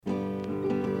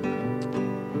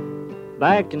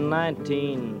Back in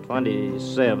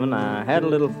 1927, I had a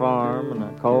little farm and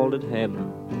I called it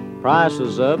heaven. Price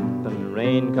was up and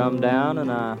rain come down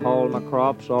and I hauled my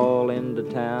crops all into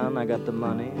town. I got the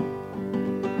money,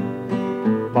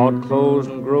 bought clothes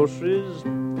and groceries,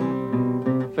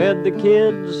 fed the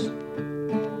kids,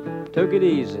 took it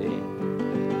easy.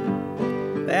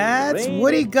 That's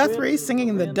Woody Guthrie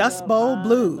singing the Dust Bowl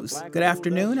Blues. Good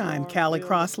afternoon, I'm Callie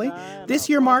Crossley. This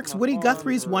year marks Woody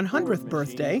Guthrie's 100th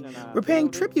birthday. We're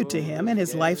paying tribute to him and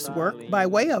his life's work by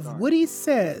way of Woody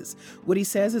Says. Woody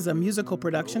Says is a musical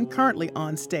production currently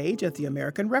on stage at the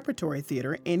American Repertory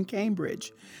Theater in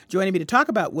Cambridge. Joining me to talk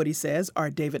about Woody Says are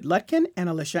David Lutkin and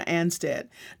Alicia Anstead.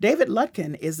 David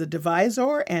Lutkin is the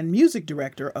devisor and music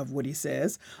director of Woody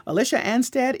Says. Alicia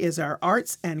Anstead is our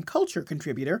arts and culture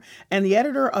contributor and the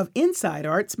editor of Inside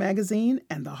Arts magazine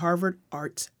and the Harvard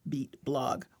Arts Beat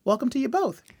blog. Welcome to you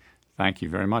both. Thank you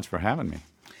very much for having me.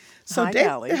 So Hi,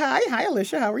 Callie. Hi,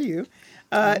 Alicia. How are you?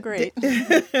 I'm great.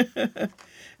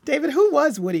 David, who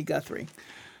was Woody Guthrie?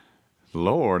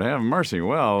 Lord have mercy.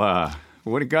 Well,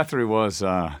 Woody Guthrie was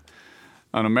an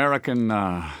American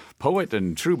poet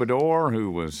and troubadour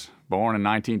who was born in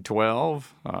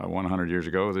 1912, 100 years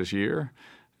ago this year,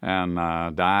 and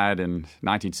died in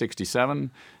 1967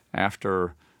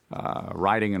 after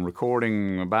writing and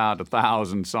recording about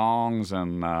 1,000 songs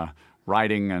and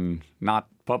writing and not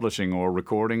publishing or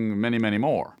recording many, many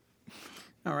more.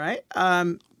 All right.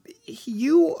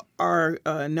 You are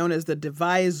known as the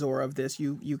devisor of this.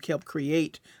 You helped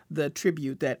create the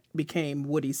tribute that became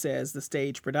Woody Says, the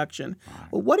stage production.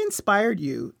 Right. Well, what inspired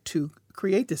you to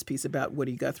create this piece about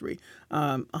Woody Guthrie?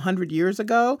 100 years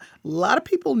ago, a lot of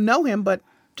people know him, but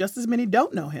just as many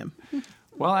don't know him.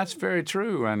 Well, that's very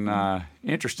true and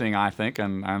interesting, I think,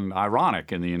 and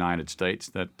ironic in the United States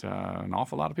that an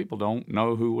awful lot of people don't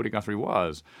know who Woody Guthrie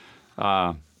was.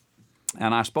 And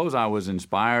I suppose I was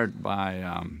inspired by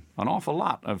an awful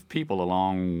lot of people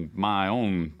along my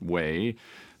own way,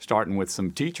 starting with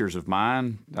some teachers of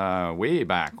mine way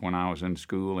back when I was in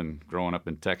school and growing up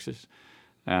in Texas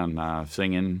and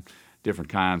singing different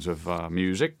kinds of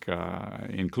music,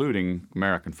 including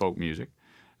American folk music.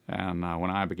 And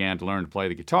when I began to learn to play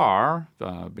the guitar,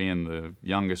 being the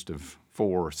youngest of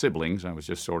 4 siblings, that was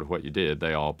just sort of what you did.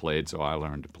 They all played, so I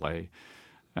learned to play.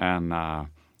 And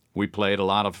we played a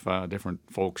lot of different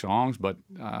folk songs, but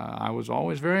I was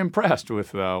always very impressed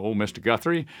with old Mr.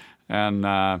 Guthrie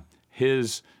and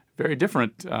his very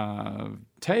different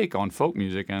take on folk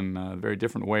music and a very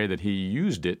different way that he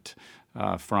used it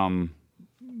from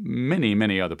many,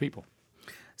 many other people.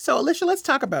 So, Alicia, let's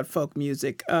talk about folk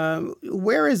music.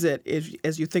 Where is it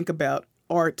as you think about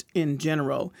art in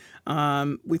general?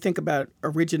 We think about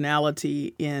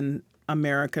originality in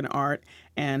American art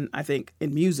and I think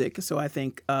in music. So I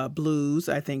think blues,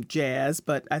 I think jazz,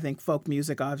 but I think folk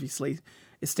music obviously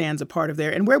it stands a part of there.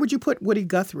 And where would you put Woody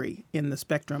Guthrie in the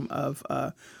spectrum of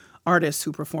artists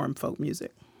who perform folk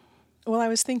music? Well, I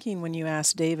was thinking when you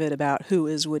asked David about who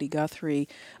is Woody Guthrie,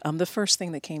 the first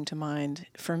thing that came to mind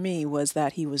for me was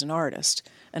that he was an artist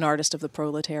of the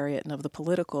proletariat and of the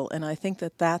political. And I think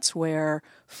that that's where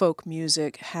folk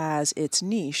music has its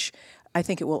niche. I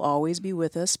think it will always be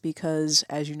with us because,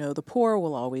 as you know, the poor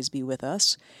will always be with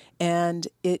us. And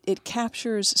it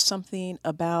captures something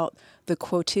about the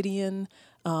quotidian,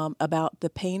 about the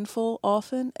painful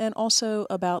often, and also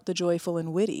about the joyful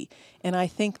and witty. And I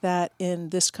think that in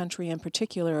this country in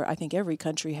particular, I think every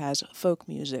country has folk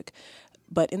music.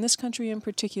 But in this country in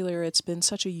particular, it's been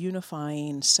such a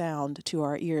unifying sound to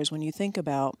our ears. When you think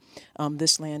about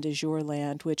This Land Is Your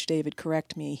Land, which, David,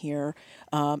 correct me here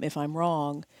if I'm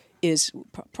wrong, is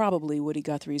probably Woody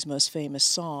Guthrie's most famous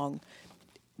song.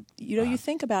 You know, you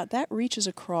think about that reaches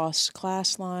across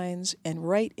class lines and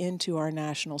right into our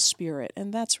national spirit,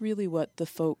 and that's really what the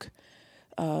folk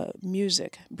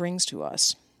music brings to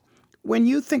us. When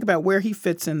you think about where he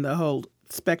fits in the whole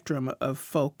spectrum of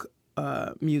folk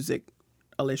music,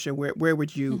 Alicia, where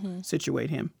would you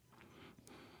situate him?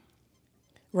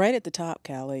 Right at the top,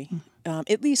 Callie,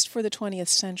 at least for the 20th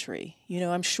century. You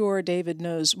know, I'm sure David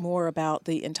knows more about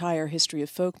the entire history of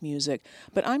folk music,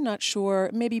 but I'm not sure,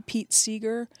 maybe Pete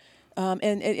Seeger,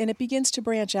 and it begins to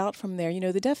branch out from there. You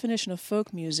know, the definition of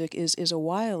folk music is a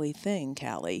wily thing,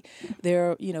 Callie.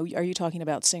 There, you know, are you talking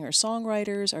about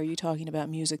singer-songwriters? Are you talking about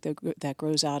music that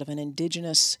grows out of an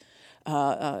indigenous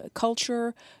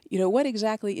culture? You know, what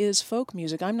exactly is folk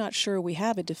music? I'm not sure we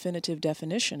have a definitive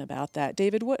definition about that.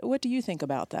 David, what do you think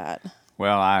about that?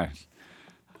 Well, I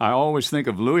always think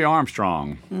of Louis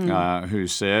Armstrong, who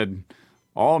said,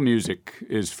 all music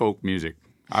is folk music.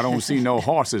 I don't see no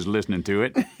horses listening to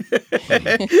it.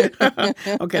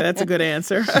 Okay, that's a good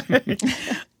answer.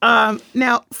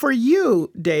 Now, for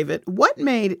you, David, what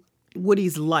made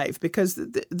Woody's life, because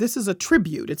this is a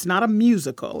tribute. It's not a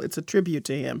musical. It's a tribute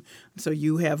to him. So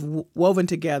you have woven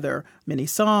together many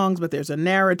songs, but there's a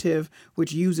narrative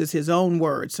which uses his own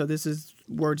words. So this is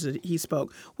words that he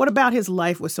spoke. What about his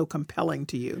life was so compelling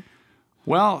to you?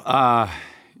 Well,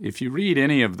 if you read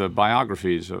any of the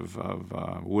biographies of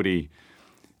Woody,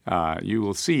 you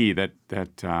will see that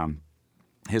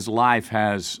his life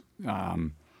has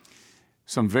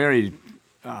some very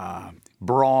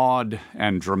broad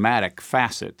and dramatic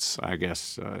facets, I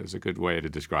guess is a good way to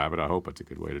describe it. I hope it's a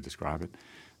good way to describe it.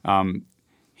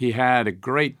 He had a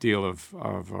great deal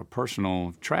of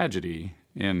personal tragedy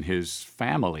in his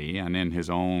family and in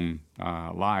his own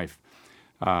life,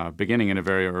 beginning at a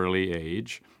very early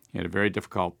age. He had a very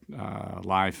difficult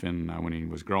life when he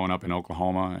was growing up in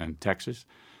Oklahoma and Texas.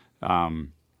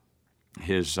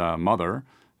 His mother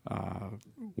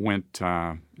went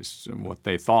what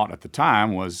they thought at the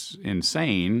time was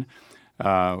insane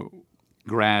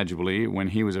gradually when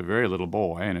he was a very little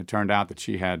boy, and it turned out that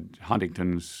she had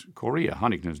Huntington's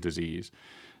disease,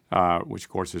 which of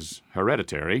course is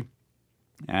hereditary.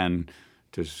 And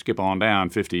to skip on down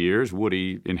 50 years,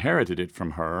 Woody inherited it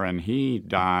from her, and he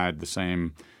died the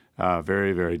same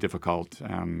very, very difficult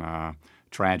and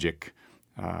tragic,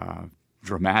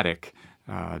 dramatic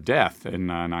death in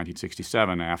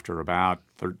 1967 after about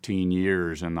 13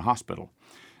 years in the hospital.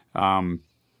 And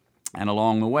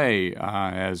along the way,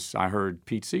 as I heard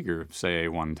Pete Seeger say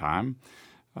one time,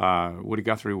 Woody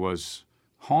Guthrie was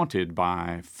haunted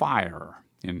by fire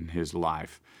in his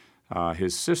life.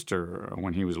 His sister,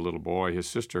 when he was a little boy, his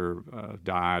sister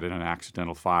died in an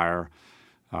accidental fire.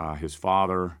 His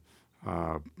father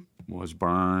was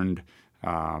burned,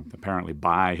 apparently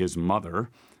by his mother,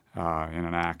 in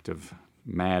an act of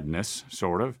madness,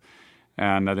 sort of.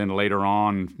 And then later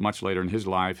on, much later in his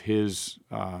life, his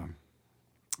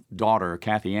daughter,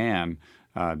 Kathy Ann,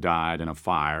 died in a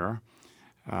fire.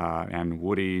 And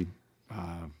Woody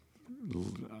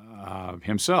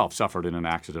himself suffered in an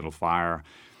accidental fire.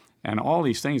 And all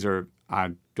these things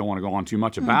I don't want to go on too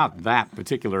much about that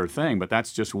particular thing, but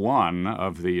that's just one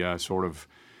of the sort of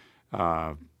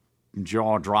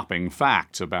jaw-dropping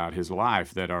facts about his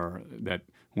life that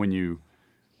when you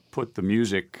put the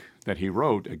music that he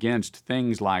wrote against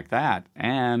things like that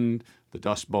and the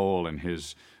Dust Bowl and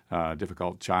his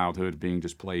difficult childhood being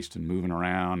displaced and moving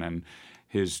around and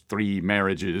his 3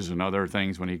 marriages and other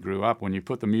things when he grew up, when you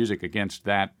put the music against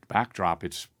that backdrop,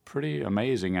 it's pretty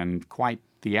amazing and quite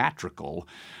theatrical.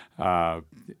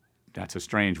 That's a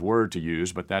strange word to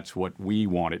use, but that's what we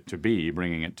want it to be,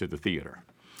 bringing it to the theater.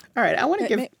 All right, I want to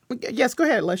give... Yes, go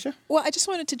ahead, Alicia. Well, I just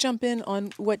wanted to jump in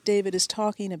on what David is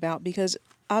talking about, because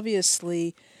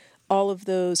obviously all of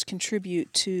those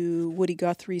contribute to Woody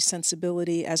Guthrie's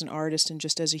sensibility as an artist and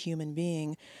just as a human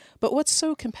being. But what's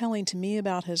so compelling to me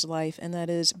about his life, and that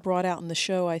is brought out in the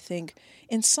show, I think,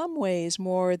 in some ways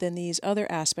more than these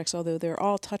other aspects, although they're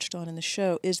all touched on in the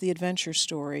show, is the adventure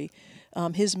story.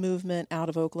 His movement out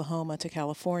of Oklahoma to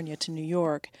California to New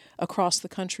York, across the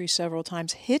country several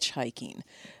times, hitchhiking.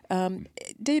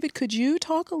 David, could you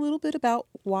talk a little bit about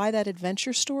why that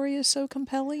adventure story is so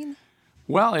compelling?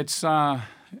 Well, it's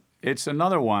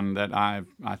another one that I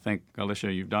think,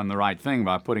 Alicia, you've done the right thing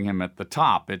by putting him at the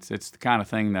top. It's the kind of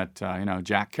thing that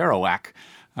Jack Kerouac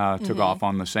took off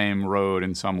on the same road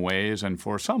in some ways and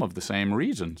for some of the same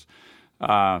reasons.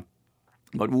 But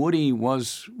Woody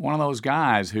was one of those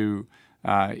guys who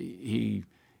he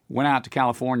went out to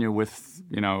California with,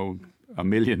 a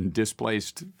million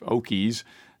displaced Okies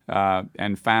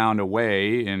and found a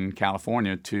way in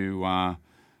California to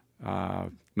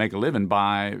make a living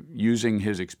by using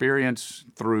his experience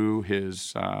through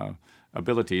his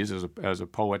abilities as a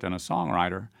poet and a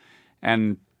songwriter.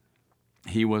 And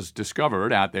he was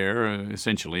discovered out there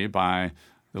essentially by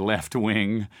the left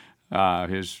wing,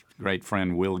 his great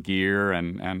friend Will Geer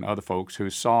and other folks who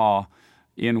saw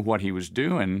in what he was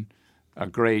doing a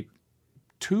great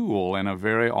tool and a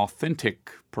very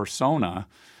authentic persona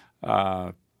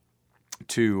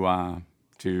to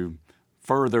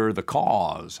further the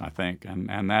cause, I think,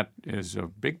 and that is a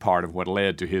big part of what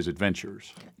led to his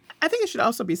adventures. I think it should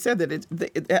also be said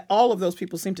that all of those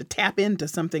people seem to tap into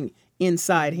something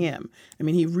inside him. I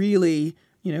mean, he really,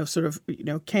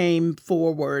 came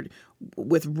forward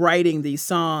with writing these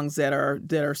songs that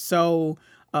are so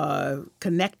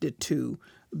connected to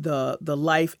the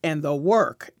life and the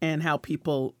work and how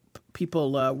people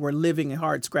people were living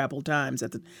hard scrabble times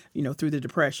at the through the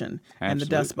Depression and the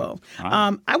Dust Bowl.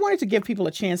 Right. I wanted to give people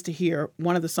a chance to hear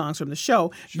one of the songs from the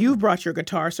show. Sure. You've brought your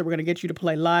guitar, so we're going to get you to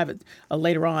play live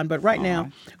later on. But right now,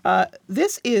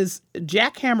 this is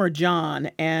Jackhammer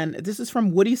John, and this is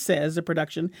from Woody Says, a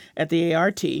production at the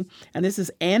ART, and this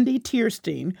is Andy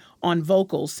Tierstein on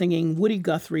vocals singing Woody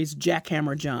Guthrie's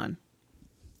Jackhammer John.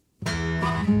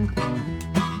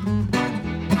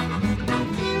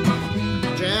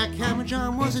 Jackhammer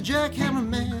John was a jackhammer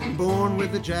man, born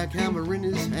with a jackhammer in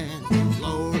his hand.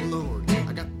 Lord, Lord,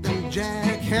 I got them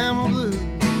jackhammer blues.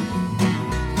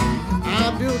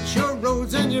 I built your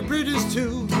roads and your bridges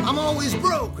too. I'm always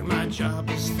broke and my job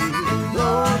is through.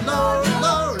 Lord, Lord,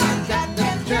 Lord, I got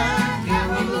them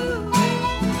jackhammer blues.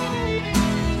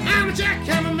 I'm a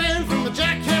jackhammer man from the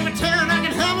jackhammer town. I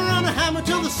can hammer on a hammer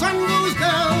till the sun goes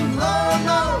down. Lord,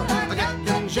 Lord, I got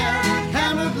them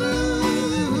jackhammer blues.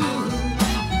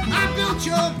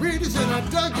 Your bridges and I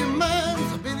dug your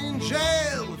mines. I've been in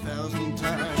jail 1,000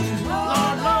 times.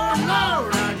 Lord, Lord,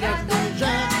 Lord, I got the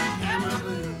jackhammer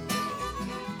blues.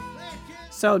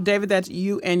 So, David, that's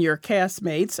you and your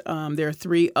castmates. There are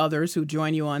 3 others who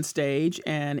join you on stage,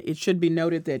 and it should be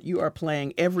noted that you are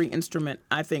playing every instrument,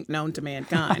 I think, known to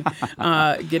mankind.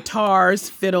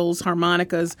 Guitars, fiddles,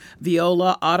 harmonicas,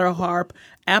 viola, auto harp,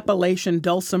 Appalachian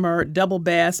dulcimer, double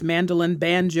bass, mandolin,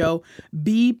 banjo,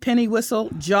 bee, penny whistle,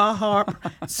 jaw harp,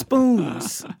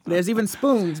 spoons. There's even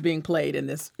spoons being played in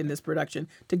this production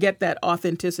to get that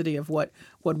authenticity of what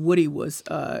Woody was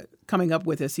coming up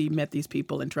with as he met these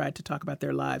people and tried to talk about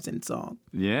their lives in song.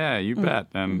 Yeah, you bet.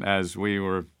 And as we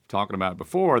were talking about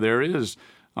before, there is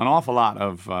an awful lot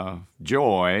of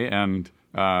joy and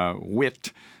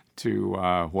wit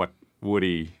to what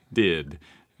Woody did.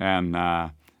 And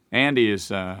Andy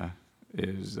is a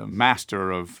master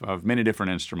of many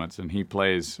different instruments, and he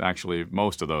plays actually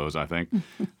most of those, I think.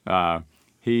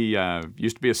 He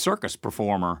used to be a circus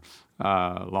performer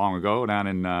long ago down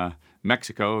in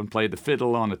Mexico and played the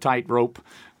fiddle on the tightrope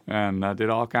and did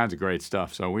all kinds of great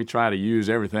stuff. So we try to use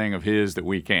everything of his that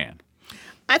we can.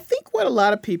 I think what a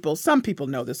lot of people, some people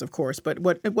know this, of course, but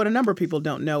what a number of people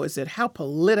don't know is that how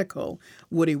political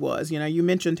Woody was. You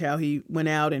mentioned how he went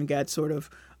out and got sort of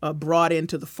brought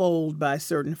into the fold by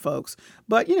certain folks.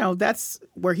 But, that's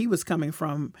where he was coming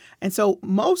from. And so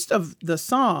most of the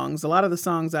songs, a lot of the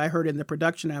songs I heard in the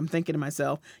production, I'm thinking to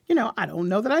myself, I don't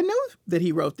know that I knew that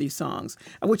he wrote these songs,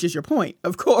 which is your point,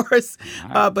 of course.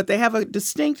 But they have a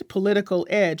distinct political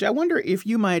edge. I wonder if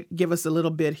you might give us a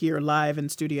little bit here live in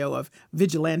studio of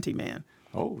Vigilante Man.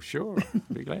 Oh, sure.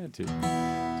 Be glad to.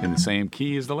 It's in the same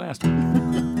key as the last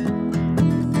one.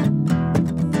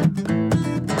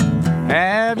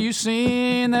 Have you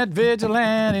seen that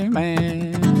vigilante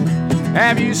man?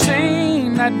 Have you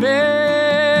seen that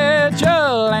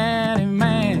vigilante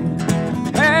man?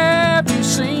 Have you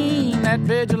seen that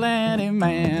vigilante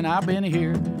man? I've been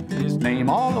hearing his name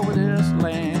all over this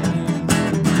land.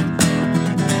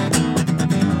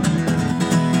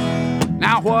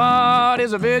 Now what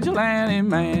is a vigilante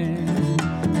man?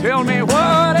 Tell me,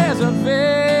 what is a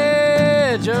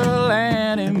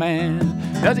vigilante man?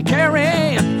 Does he carry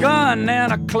a gun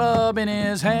and a club in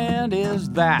his hand? Is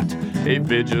that a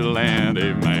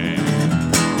vigilante man?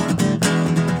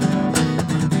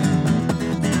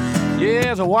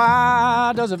 Yes,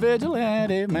 why does a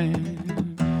vigilante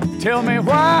man? Tell me,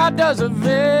 why does a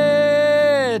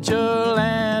vigilante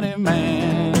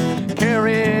man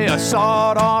carry a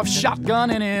sawed-off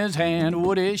shotgun in his hand?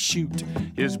 Would he shoot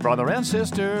his brother and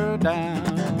sister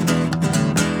down?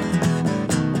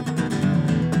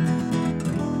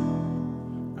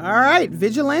 All right,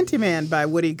 Vigilante Man by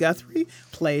Woody Guthrie,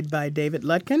 played by David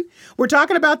Lutkin. We're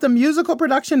talking about the musical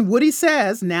production Woody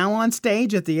Says, now on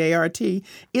stage at the ART.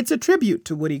 It's a tribute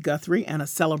to Woody Guthrie and a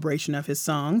celebration of his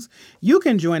songs. You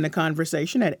can join the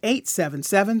conversation at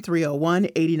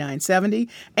 877-301-8970,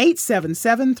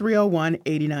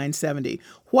 877-301-8970.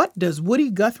 What does Woody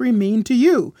Guthrie mean to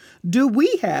you? Do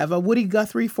we have a Woody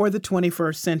Guthrie for the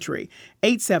 21st century?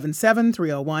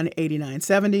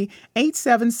 877-301-8970,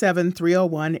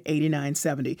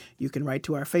 877-301-8970. You can write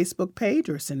to our Facebook page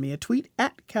or send me a tweet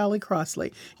at Callie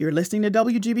Crossley. You're listening to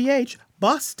WGBH,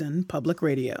 Boston Public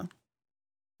Radio.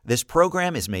 This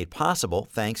program is made possible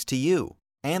thanks to you.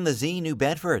 And the Z New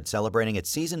Bedford, celebrating its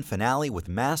season finale with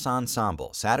Mass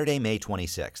Ensemble, Saturday, May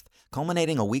 26th.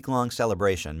 Culminating a week-long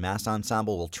celebration, Mass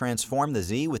Ensemble will transform the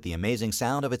Z with the amazing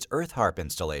sound of its Earth Harp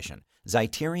installation,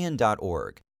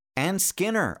 Zeiterion.org. And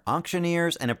Skinner,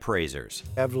 Auctioneers and Appraisers.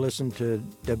 I've listened to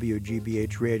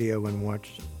WGBH Radio and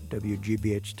watched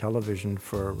WGBH television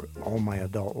for all my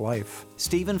adult life.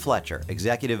 Stephen Fletcher,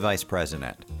 Executive Vice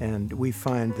President. And we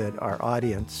find that our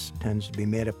audience tends to be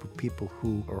made up of people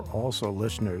who are also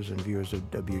listeners and viewers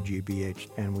of WGBH,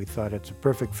 and we thought it's a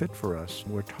perfect fit for us.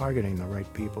 We're targeting the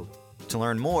right people. To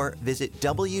learn more, visit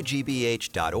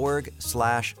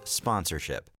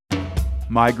wgbh.org/sponsorship.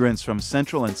 Migrants from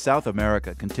Central and South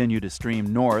America continue to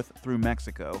stream north through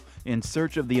Mexico in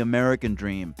search of the American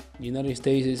dream. The United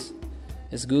States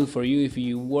is good for you if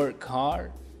you work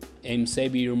hard and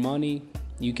save your money.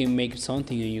 You can make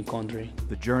something in your country.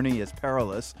 The journey is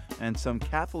perilous, and some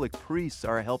Catholic priests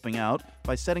are helping out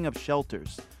by setting up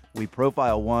shelters. We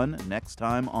profile one next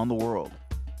time on The World.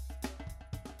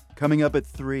 Coming up at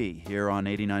 3 here on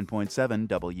 89.7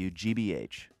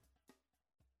 WGBH.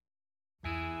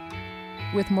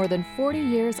 With more than 40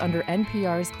 years under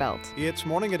NPR's belt, it's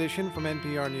Morning Edition from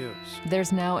NPR News.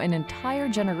 There's now an entire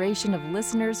generation of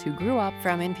listeners who grew up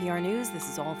from NPR News. This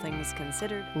is All Things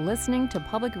Considered, listening to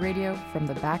public radio from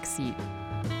the back seat.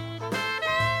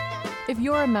 If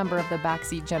you're a member of the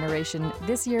backseat generation,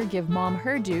 this year give Mom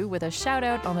her due with a shout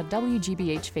out on the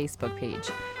WGBH Facebook page.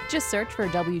 Just search for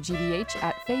WGBH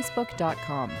at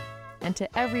facebook.com. And to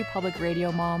every public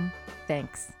radio mom,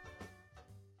 thanks.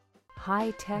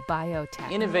 High-tech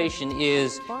biotech. Innovation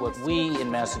is what we in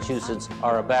Massachusetts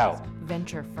are about.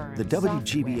 Venture firms. The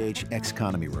WGBH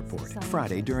Xconomy Report,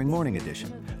 Friday during Morning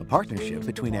Edition, a partnership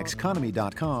between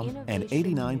xconomy.com and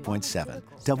 89.7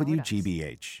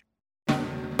 WGBH.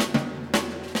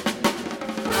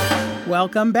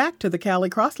 Welcome back to the Callie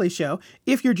Crossley Show.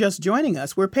 If you're just joining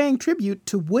us, we're paying tribute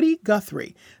to Woody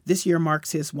Guthrie. This year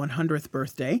marks his 100th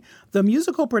birthday. The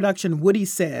musical production Woody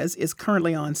Says is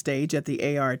currently on stage at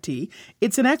the ART.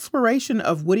 It's an exploration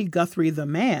of Woody Guthrie the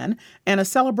man and a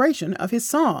celebration of his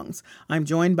songs. I'm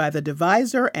joined by the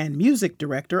deviser and music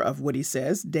director of Woody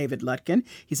Says, David Lutkin.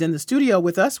 He's in the studio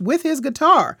with us with his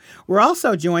guitar. We're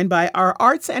also joined by our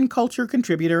arts and culture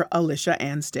contributor, Alicia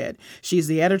Anstead. She's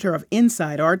the editor of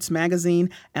Inside Arts magazine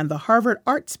and the Harvard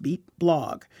Arts Beat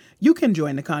blog. You can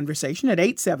join the conversation at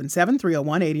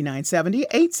 877-301-8970,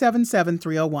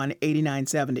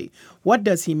 877-301-8970. What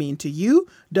does he mean to you?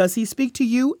 Does he speak to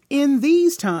you in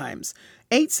these times?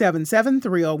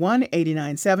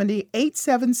 877-301-8970,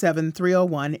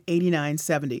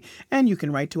 877-301-8970. And you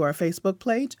can write to our Facebook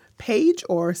page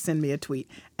or send me a tweet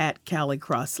at Callie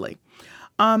Crossley.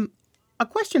 A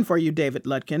question for you, David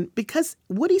Lutkin, because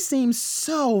Woody seems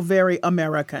so very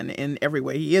American in every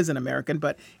way. He is an American,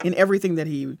 but in everything that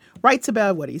he writes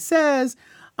about, what he says,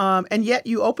 and yet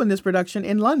you open this production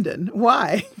in London.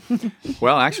 Why?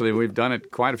 Well, actually, we've done it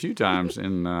quite a few times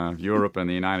in Europe and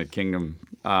the United Kingdom.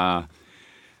 I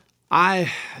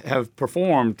have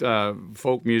performed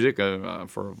folk music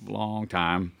for a long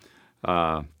time.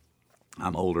 I'm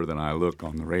older than I look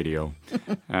on the radio,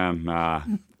 and I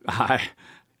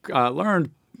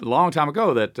learned a long time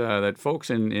ago that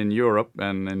folks in Europe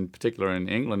and in particular in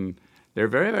England, they're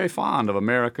very, very fond of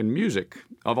American music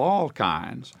of all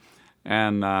kinds.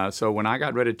 And so when I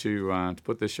got ready to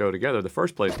put this show together, the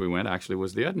first place we went actually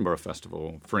was the Edinburgh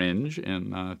Festival Fringe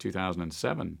in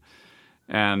 2007.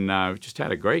 And we just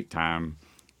had a great time.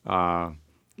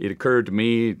 It occurred to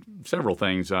me several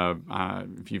things.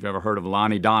 If you've ever heard of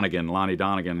Lonnie Donegan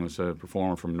was a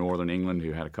performer from Northern England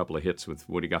who had a couple of hits with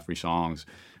Woody Guthrie songs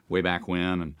way back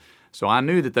when. And so I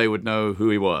knew that they would know who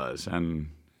he was, and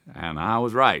I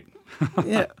was right.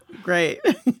 Yeah, great.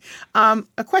 A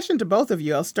question to both of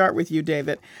you. I'll start with you,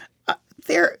 David.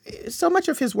 So much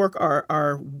of his work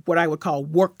are what I would call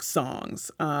work songs.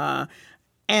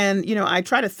 And, I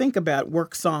try to think about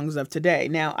work songs of today.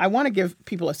 Now, I want to give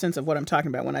people a sense of what I'm talking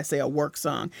about when I say a work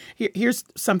song. Here's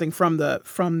something from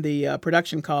the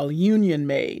production called Union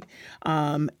Maid.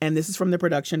 And this is from the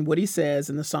production, Woody Says,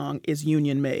 and the song is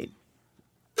Union Maid.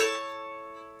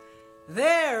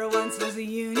 There once was a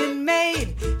Union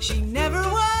maid. She never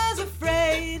was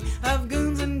afraid of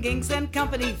goons and ginks and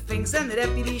company finks and the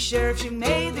deputy sheriff. She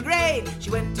made the grade. She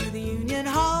went to the Union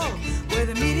Hall where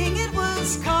the meeting it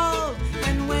was called.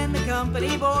 And when the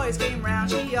company boys came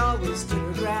round, she always stood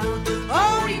her ground.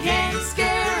 Oh, you can't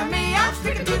scare me. I'm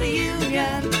sticking to the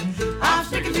Union. I'm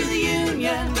sticking to the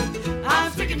Union.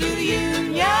 I'm sticking to the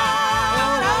Union.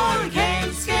 Oh, you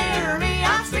can't scare me.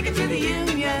 I'm sticking to the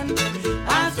Union.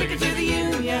 I'm sticking to the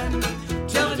Union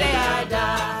till the day I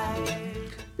die.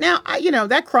 Now,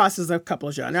 that crosses a couple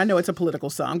of genres. I know it's a political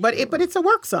song, but it's a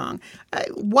work song.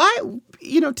 Why,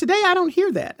 today I don't hear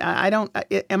that. I don't.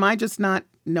 Am I just not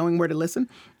knowing where to listen?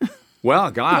 Well,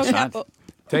 gosh,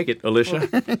 take it, Alicia.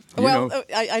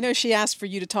 I know she asked for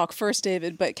you to talk first,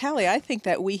 David, but Callie, I think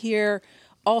that we hear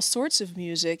all sorts of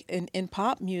music, in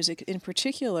pop music in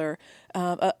particular,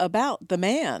 about the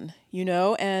man,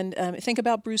 and think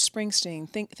about Bruce Springsteen,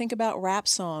 think about rap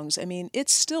songs. I mean,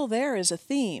 it's still there as a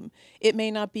theme. It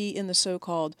may not be in the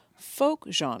so-called folk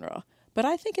genre, but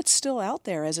I think it's still out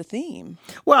there as a theme.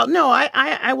 Well, no,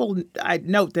 I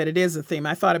note that it is a theme.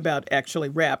 I thought about actually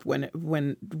rap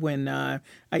when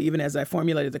even as I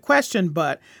formulated the question,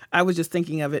 but I was just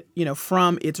thinking of it,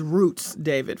 from its roots,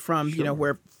 David, from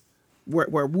Sure.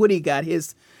 where Woody got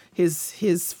his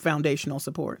foundational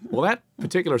support. Well, that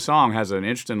particular song has an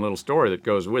interesting little story that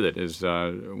goes with it. Is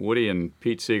Woody and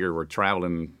Pete Seeger were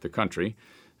traveling the country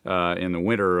in the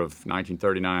winter of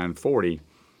 1939-40.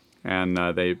 And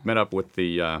they met up with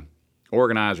the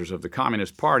organizers of the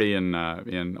Communist Party in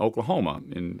Oklahoma,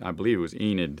 I believe it was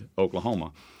Enid,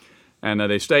 Oklahoma. And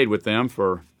they stayed with them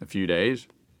for a few days.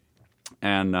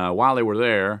 And while they were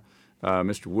there,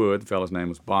 Mr. Wood, the fellow's name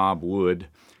was Bob Wood,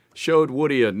 showed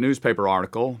Woody a newspaper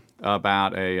article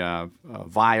about a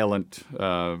violent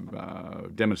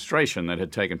demonstration that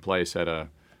had taken place at a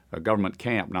government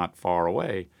camp not far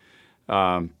away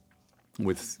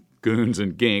with goons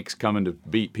and ginks coming to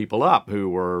beat people up who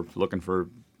were looking for,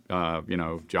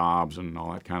 jobs and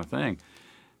all that kind of thing.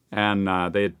 And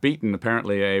they had beaten,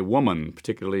 apparently, a woman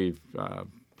particularly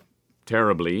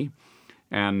terribly.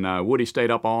 And Woody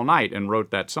stayed up all night and wrote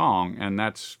that song. And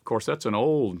that's an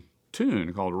old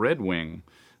tune called Red Wing.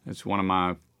 It's one of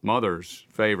my mother's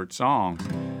favorite songs.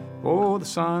 Oh, the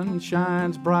sun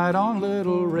shines bright on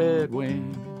little red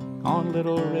wing, on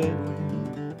little red wing.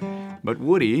 But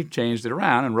Woody changed it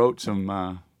around and wrote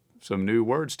some new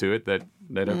words to it that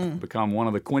have become one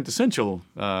of the quintessential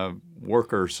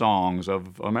worker songs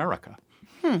of America.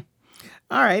 All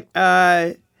right.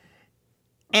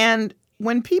 And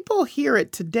when people hear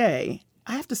it today,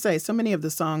 I have to say, so many of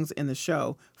the songs in the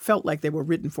show felt like they were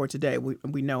written for today.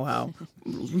 We know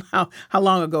how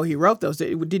long ago he wrote those.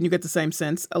 Didn't you get the same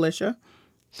sense, Alicia?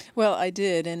 Well, I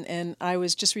did, and I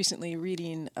was just recently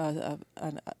reading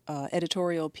an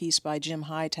editorial piece by Jim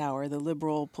Hightower, the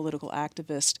liberal political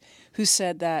activist, who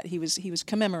said that he was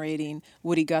commemorating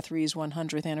Woody Guthrie's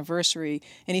 100th anniversary,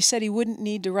 and he said he wouldn't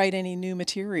need to write any new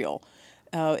material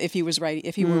if he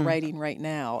were writing right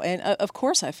now. And of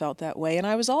course I felt that way. And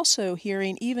I was also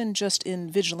hearing, even just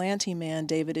in Vigilante Man,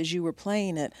 David, as you were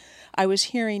playing it, I was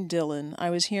hearing Dylan, I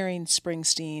was hearing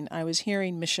Springsteen, I was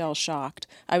hearing Michelle Schacht,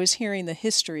 I was hearing the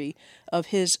history of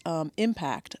his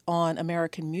impact on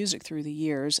American music through the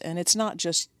years. And it's not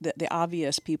just the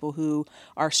obvious people who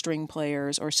are string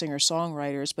players or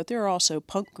singer-songwriters, but there are also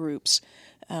punk groups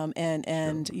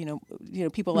and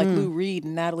people like Lou Reed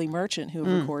and Natalie Merchant who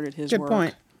have recorded his work. Good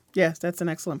point. Yes, that's an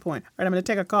excellent point. All right, I'm going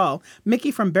to take a call.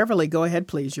 Mickey from Beverly, go ahead,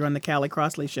 please. You're on the Callie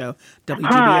Crossley Show,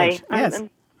 WGBH. Hi. Yes.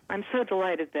 I'm so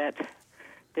delighted that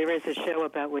there is a show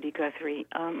about Woody Guthrie.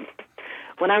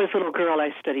 When I was a little girl,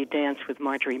 I studied dance with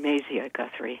Marjorie Mazia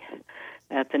Guthrie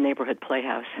at the neighborhood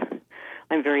playhouse.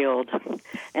 I'm very old.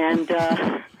 And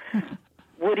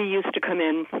Woody used to come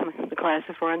in, the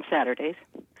classes were on Saturdays.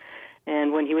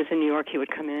 And when he was in New York, he would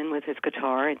come in with his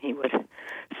guitar, and he would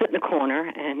sit in the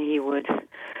corner, and he would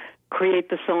create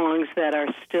the songs that are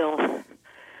still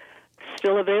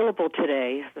available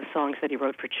today, the songs that he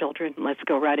wrote for children, Let's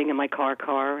Go Riding in My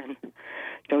Car, and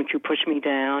Don't You Push Me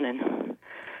Down, and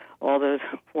all those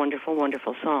wonderful,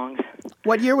 wonderful songs.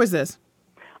 What year was this?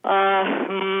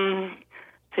 I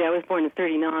was born in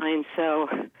 39, so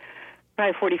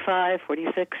probably 45,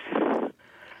 46,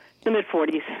 the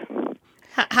mid-40s.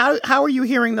 How are you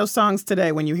hearing those songs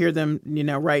today when you hear them,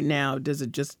 right now? Does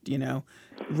it just,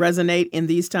 resonate in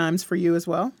these times for you as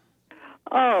well?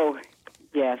 Oh,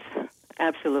 yes,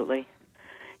 absolutely.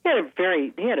 He had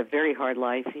a very hard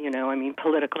life,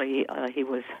 politically he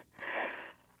was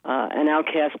an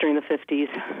outcast during the 50s,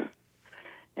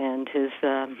 and his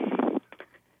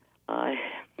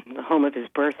the home of his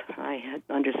birth, I had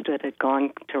understood, had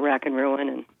gone to rack and ruin,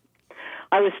 and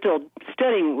I was still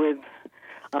studying with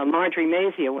Marjorie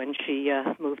Mazia when she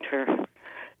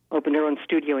opened her own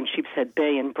studio in Sheepshead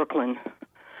Bay in Brooklyn.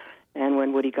 And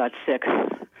when Woody got sick,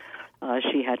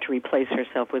 she had to replace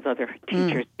herself with other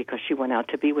teachers because she went out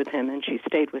to be with him, and she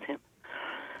stayed with him,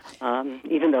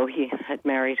 even though he had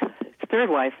married his third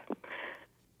wife.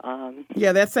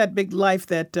 Yeah, that's that big life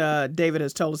that David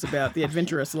has told us about, the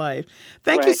adventurous life.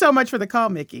 Thank you so much for the call,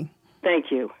 Mickey.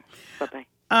 Thank you. Bye-bye.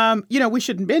 We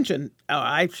should mention,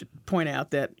 I should point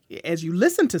out that as you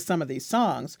listen to some of these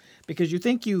songs, because you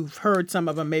think you've heard some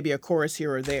of them, maybe a chorus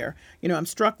here or there, I'm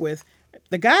struck with,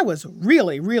 the guy was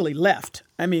really, really left.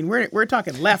 I mean, we're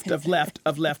talking left of left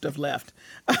of left of left.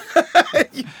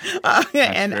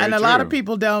 And a lot of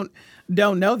people don't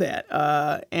don't know that.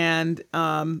 And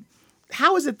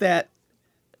how is it that,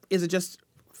 is it just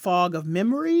fog of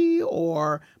memory,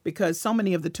 or because so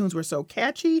many of the tunes were so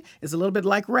catchy? It's a little bit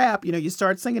like rap. You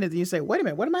start singing it and you say, wait a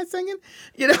minute, what am I singing?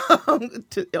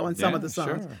 On some of the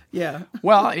songs. Sure. Yeah.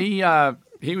 Well,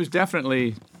 he was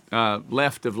definitely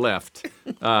left of left.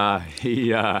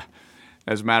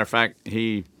 As a matter of fact,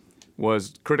 he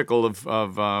was critical of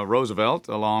Roosevelt,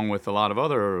 along with a lot of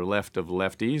other left of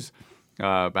lefties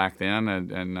back then,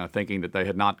 and thinking that they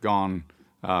had not gone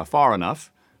far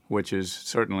enough, which is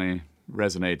certainly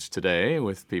resonates today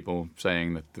with people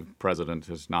saying that the president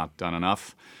has not done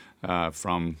enough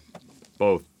from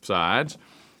both sides.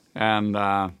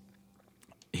 And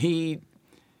he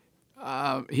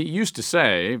used to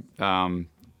say,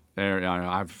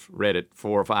 I've read it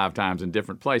 4 or 5 times in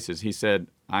different places, he said,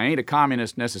 I ain't a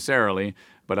communist necessarily,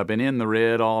 but I've been in the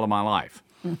red all of my life.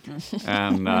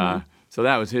 And so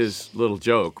that was his little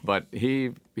joke. But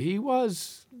he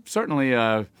was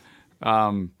certainly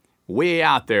way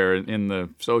out there in the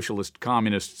socialist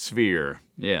communist sphere.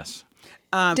 Yes.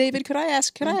 David, could I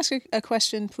ask a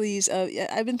question, please?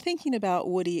 I've been thinking about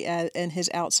Woody and his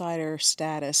outsider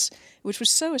status, which was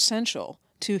so essential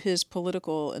to his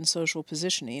political and social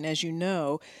positioning. As you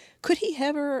know, could he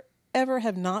ever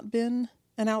have not been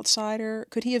an outsider?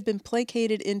 Could he have been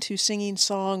placated into singing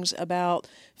songs about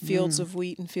fields of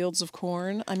wheat and fields of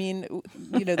corn? I mean,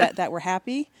 that we're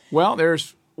happy? Well,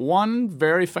 there's one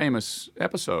very famous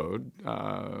episode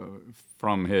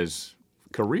from his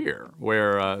career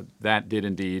where that did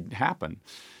indeed happen.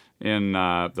 In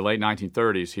the late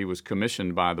 1930s, he was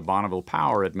commissioned by the Bonneville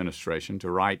Power Administration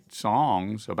to write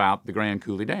songs about the Grand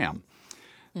Coulee Dam.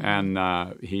 Mm-hmm.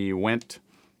 And he went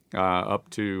up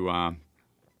to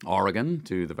Oregon,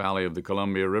 to the valley of the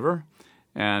Columbia River,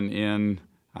 and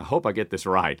I hope I get this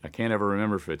right. I can't ever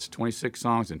remember if it's 26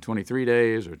 songs in 23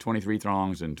 days or 23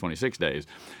 songs in 26 days.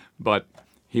 But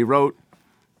he wrote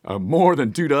more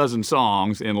than 24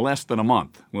 songs in less than a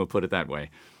month, we'll put it that way.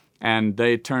 And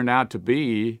they turned out to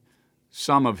be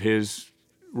some of his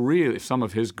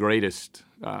greatest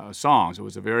songs. It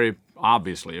was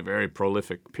obviously a very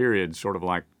prolific period, sort of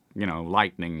like,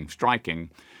 lightning striking.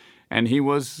 And he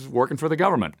was working for the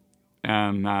government.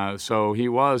 And so he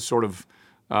was sort of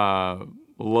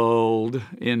lulled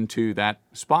into that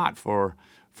spot for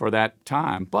that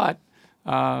time. But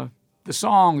the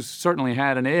songs certainly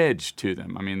had an edge to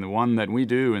them. I mean, the one that we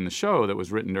do in the show that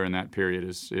was written during that period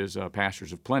is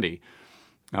Pastures of Plenty,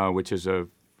 which is a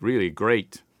really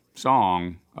great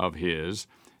song of his.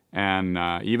 And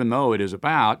even though it is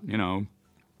about,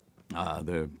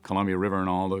 the Columbia River and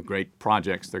all the great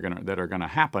projects that are gonna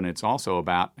happen, it's also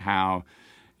about how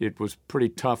it was pretty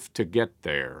tough to get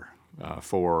there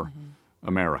for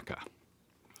America.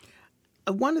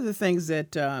 One of the things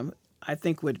that I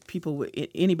think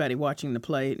anybody watching the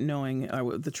play knowing,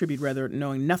 or the tribute rather,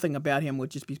 knowing nothing about him would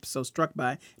just be so struck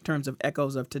by in terms of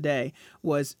echoes of today,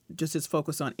 was just his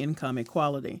focus on income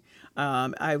equality.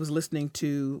 I was listening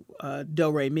to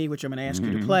Do Re Mi, which I'm going to ask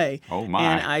you to play. Oh, my.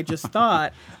 And I just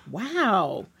thought,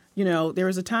 wow. There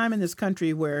was a time in this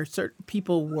country where certain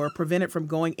people were prevented from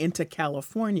going into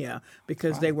California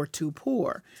because they were too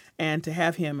poor. And to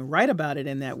have him write about it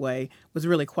in that way was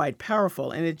really quite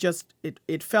powerful. And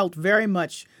it felt very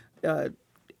much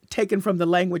taken from the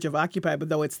language of Occupy, but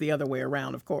though it's the other way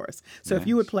around, of course. So if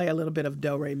you would play a little bit of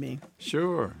Do Re Mi.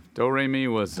 Sure. Do Re Mi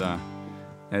was,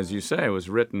 as you say, was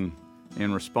written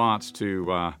in response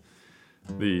to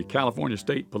the California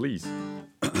State Police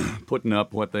putting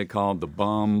up what they called the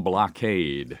bum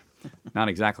blockade. Not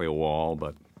exactly a wall,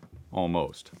 but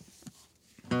almost.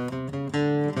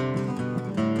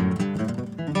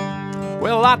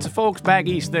 Well, lots of folks back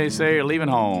east, they say, are leaving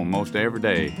home most every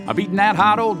day. A beating that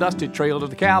hot old dusty trail to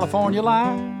the California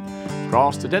line.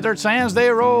 Across the desert sands they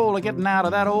roll, getting out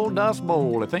of that old dust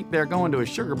bowl. They think they're going to a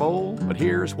sugar bowl, but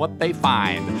here's what they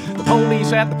find. The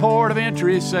police at the port of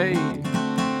entry say,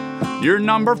 you're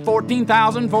number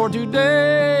 14,000 for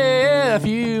today. If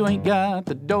you ain't got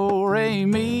the Do Re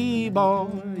Mi, boy,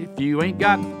 if you ain't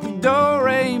got the Do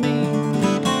Re Mi,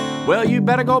 well, you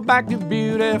better go back to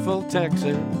beautiful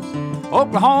Texas,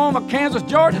 Oklahoma, Kansas,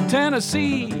 Georgia,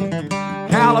 Tennessee.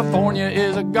 California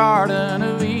is a garden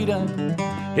of Eden.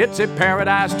 It's a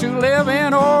paradise to live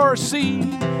in or see.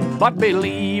 But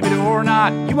believe it or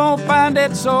not, you won't find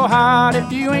it so hot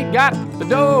if you ain't got the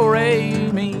Do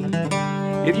Re Mi.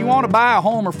 If you want to buy a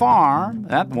home or farm,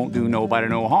 that won't do nobody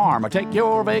no harm. Or take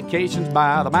your vacations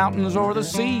by the mountains or the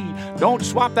sea. Don't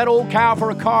swap that old cow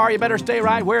for a car. You better stay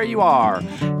right where you are.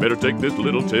 Better take this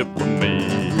little tip from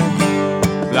me.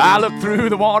 I look through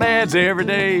the want ads every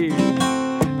day,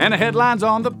 And the headlines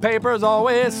on the papers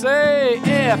always say,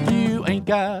 if you ain't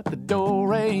got the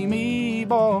do-re-mi,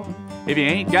 boy, if you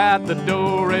ain't got the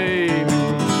do-re-mi,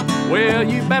 well,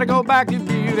 you better go back to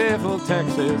beautiful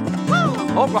Texas,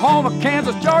 Oklahoma,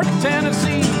 Kansas, Georgia,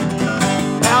 Tennessee.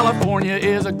 California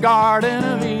is a garden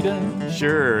of Eden.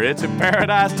 Sure, it's a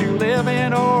paradise to live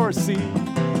in or see.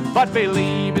 But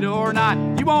believe it or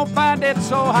not, you won't find it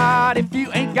so hot if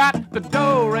you ain't got the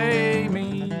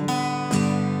do-re-mi.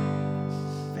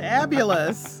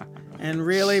 Fabulous. And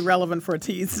really relevant for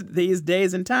these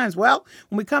days and times. Well,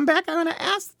 when we come back, I'm going to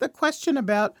ask the question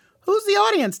about who's the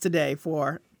audience today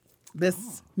for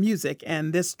this music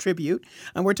and this tribute.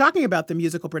 And we're talking about the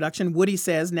musical production Woody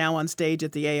Says, now on stage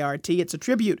at the ART. It's a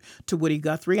tribute to Woody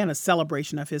Guthrie and a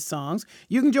celebration of his songs.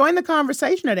 You can join the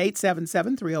conversation at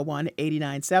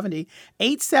 877-301-8970.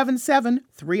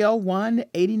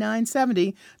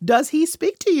 877-301-8970. Does he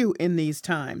speak to you in these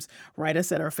times? Write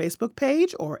us at our Facebook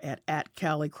page or at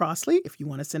Callie Crossley if you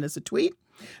want to send us a tweet.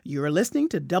 You're listening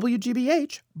to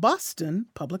WGBH, Boston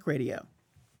Public Radio.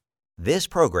 This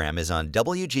program is on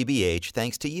WGBH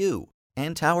thanks to you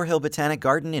and Tower Hill Botanic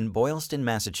Garden in Boylston,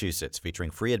 Massachusetts,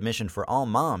 featuring free admission for all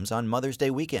moms on Mother's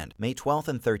Day weekend, May 12th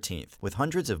and 13th, with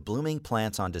hundreds of blooming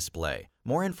plants on display.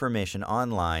 More information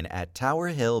online at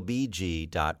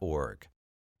towerhillbg.org.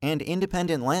 And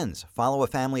Independent Lens. Follow a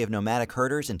family of nomadic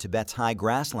herders in Tibet's high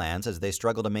grasslands as they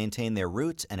struggle to maintain their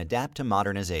roots and adapt to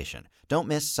modernization. Don't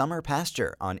miss Summer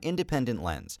Pasture on Independent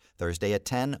Lens, Thursday at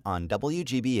 10 on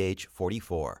WGBH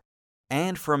 44.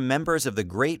 And from members of the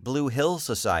Great Blue Hill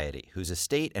Society, whose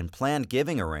estate and planned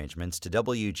giving arrangements to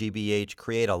WGBH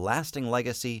create a lasting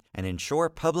legacy and ensure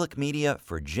public media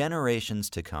for generations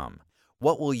to come.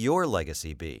 What will your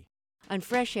legacy be? On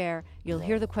Fresh Air, you'll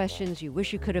hear the questions you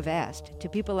wish you could have asked to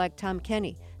people like Tom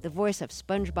Kenny, the voice of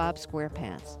SpongeBob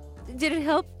SquarePants. Did it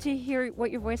help to hear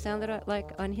what your voice sounded like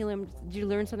on helium? Did you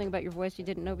learn something about your voice you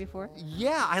didn't know before?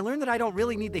 Yeah, I learned that I don't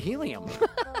really need the helium.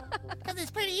 Because it's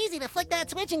pretty easy to flick that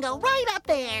switch and go right up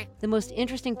there. The most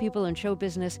interesting people in show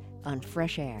business on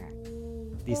Fresh Air.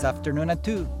 This afternoon at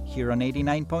 2, here on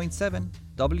 89.7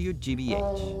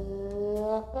 WGBH.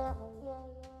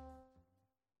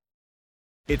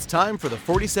 It's time for the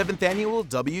 47th annual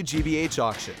WGBH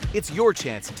auction. It's your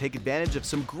chance to take advantage of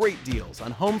some great deals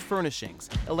on home furnishings,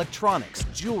 electronics,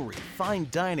 jewelry, fine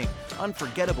dining,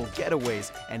 unforgettable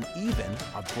getaways, and even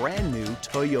a brand new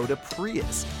Toyota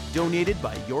Prius, donated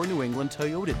by your New England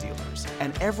Toyota dealers.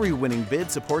 And every winning bid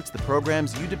supports the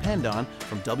programs you depend on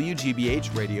from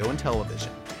WGBH radio and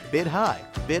television. Bid high,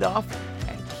 bid often,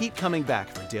 and keep coming back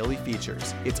for daily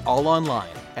features. It's all online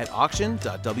at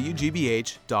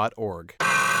auction.wgbh.org.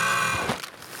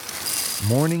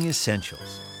 Morning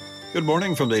Essentials. Good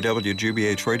morning from the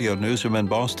WGBH Radio Newsroom in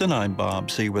Boston. I'm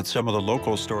Bob C. with some of the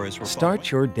local stories we're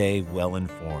Start your day well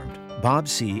informed. Bob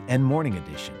C. and Morning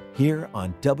Edition here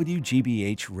on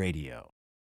WGBH Radio.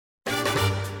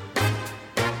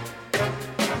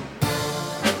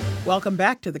 Welcome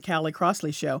back to the Callie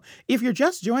Crossley Show. If you're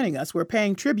just joining us, we're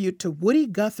paying tribute to Woody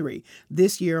Guthrie.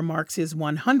 This year marks his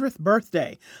 100th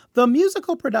birthday. The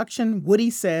musical production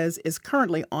Woody Says is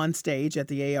currently on stage at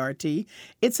the ART.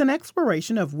 It's an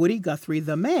exploration of Woody Guthrie,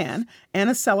 the man,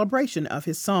 and a celebration of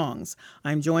his songs.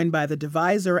 I'm joined by the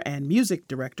deviser and music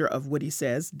director of Woody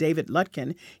Says, David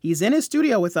Lutkin. He's in his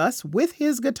studio with us with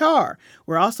his guitar.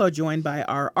 We're also joined by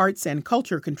our arts and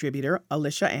culture contributor,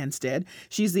 Alicia Anstead.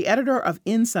 She's the editor of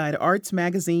Inside Arts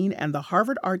Magazine and the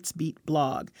Harvard Arts Beat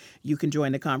blog. You can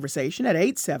join the conversation at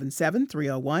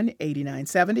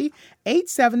 877-301-8970,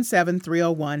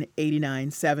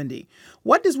 877-301-8970.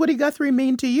 What does Woody Guthrie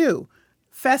mean to you?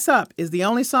 Fess Up is the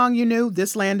only song you knew.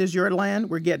 This Land Is Your Land.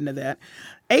 We're getting to that.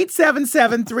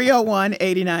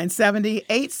 877-301-8970,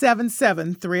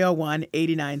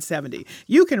 877-301-8970.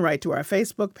 You can write to our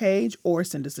Facebook page or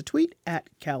send us a tweet at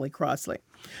Callie Crossley.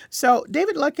 So,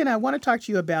 David Lutkin, I want to talk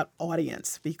to you about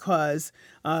audience because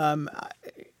I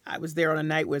was there on a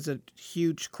night where it was a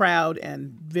huge crowd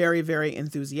and very, very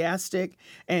enthusiastic.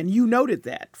 And you noted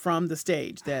that from the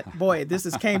stage that, boy, this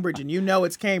is Cambridge and you know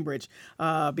it's Cambridge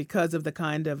because of the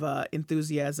kind of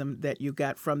enthusiasm that you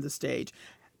got from the stage.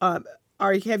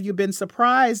 Have you been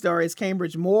surprised, or is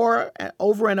Cambridge more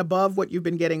over and above what you've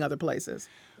been getting other places?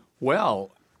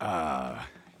 Well,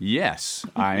 yes,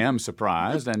 I am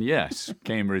surprised, and yes,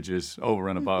 Cambridge is over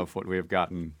and above what we have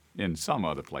gotten in some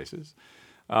other places.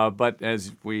 But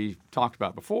as we talked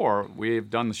about before,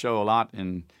 we've done the show a lot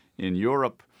in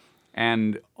Europe,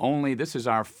 and this is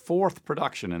our fourth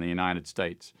production in the United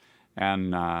States.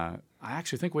 And I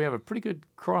actually think we have a pretty good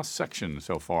cross-section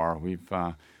so far. We've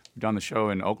done the show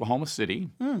in Oklahoma City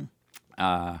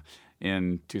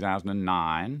in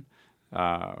 2009,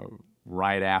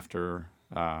 right after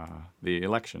the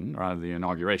election, or the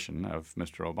inauguration of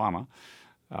Mr. Obama.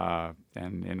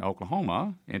 And in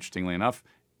Oklahoma, interestingly enough,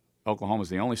 Oklahoma is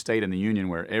the only state in the union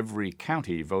where every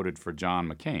county voted for John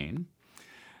McCain.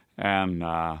 And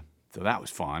so that was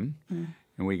fun.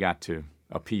 And we got to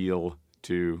appeal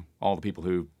to all the people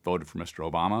who voted for Mr.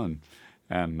 Obama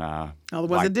and all the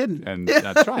ones that didn't. And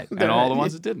that's right. And all the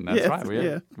ones that didn't. That's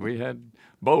right. We had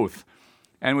both.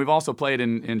 And we've also played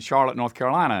in Charlotte, North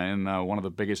Carolina, in one of the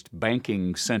biggest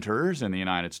banking centers in the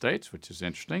United States, which is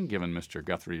interesting, given Mr.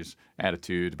 Guthrie's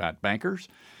attitude about bankers.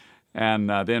 And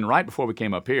then right before we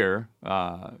came up here,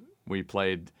 we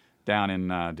played down in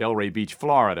Delray Beach,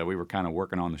 Florida. We were kind of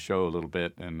working on the show a little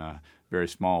bit in a very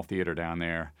small theater down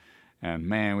there. And,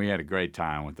 man, we had a great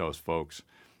time with those folks.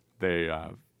 They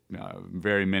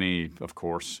very many, of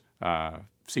course,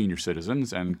 senior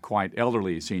citizens, and quite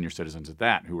elderly senior citizens at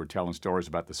that, who were telling stories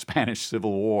about the Spanish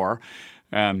Civil War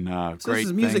and so great this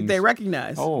is music things. They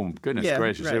recognize. Oh, goodness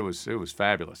gracious. Right. It was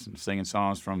fabulous. And singing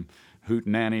songs from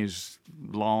hootenannies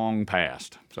long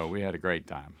past. So we had a great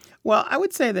time. Well, I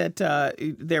would say that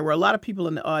there were a lot of people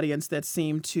in the audience that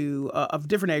seemed to, of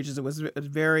different ages. It was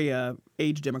very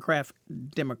age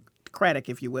democratic,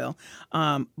 if you will,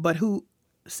 but who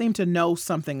seemed to know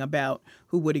something about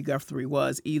who Woody Guthrie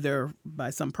was, either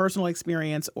by some personal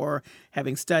experience or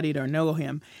having studied or know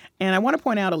him. And I want to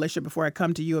point out, Alicia, before I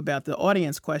come to you about the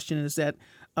audience question, is that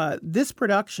this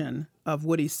production of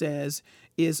Woody Says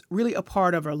is really a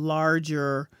part of a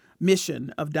larger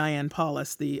mission of Diane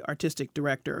Paulus, the artistic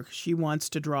director. She wants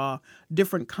to draw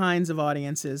different kinds of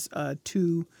audiences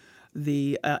to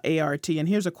the ART. And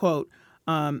here's a quote.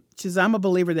 She says, "I'm a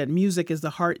believer that music is the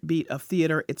heartbeat of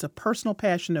theater. It's a personal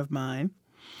passion of mine.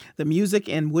 The music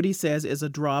in Woody Says is a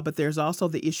draw, but there's also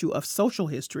the issue of social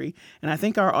history, and I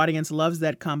think our audience loves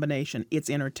that combination. It's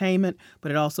entertainment,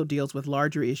 but it also deals with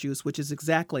larger issues, which is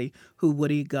exactly who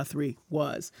Woody Guthrie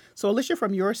was." So, Alicia,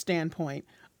 from your standpoint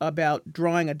about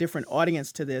drawing a different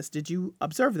audience to this, did you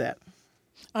observe that?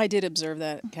 I did observe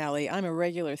that, Callie. I'm a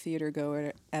regular theater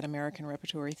goer at American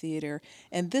Repertory Theater,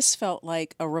 and this felt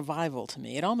like a revival to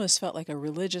me. It almost felt like a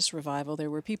religious revival. There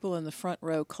were people in the front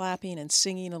row clapping and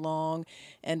singing along,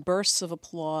 and bursts of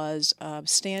applause,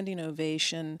 standing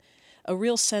ovation, a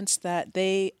real sense that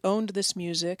they owned this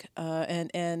music,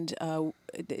 and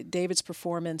David's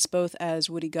performance, both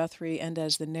as Woody Guthrie and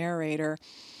as the narrator,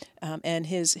 and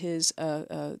his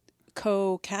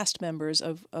co-cast members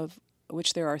of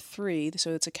which there are 3,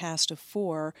 so it's a cast of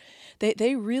 4,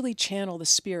 they really channel the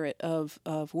spirit of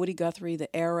Woody Guthrie,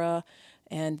 the era,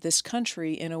 and this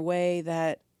country in a way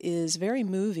that is very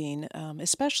moving,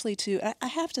 especially I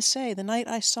have to say, the night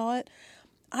I saw it,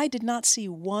 I did not see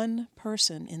one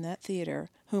person in that theater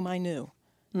whom I knew,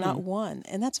 not one,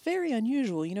 and that's very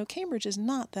unusual. You know, Cambridge is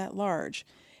not that large.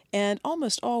 And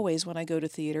almost always when I go to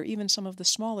theater, even some of the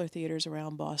smaller theaters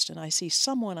around Boston, I see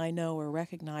someone I know or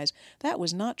recognize. That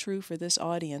was not true for this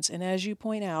audience. And as you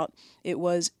point out, it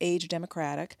was age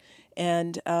democratic.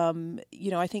 And,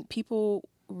 I think people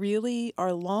really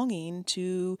are longing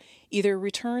to either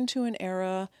return to an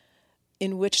era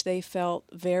in which they felt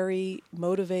very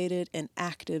motivated and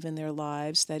active in their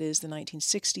lives, that is the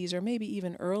 1960s or maybe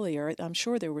even earlier. I'm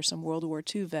sure there were some World War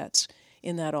II vets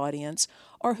in that audience,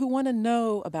 or who want to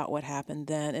know about what happened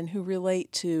then and who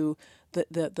relate to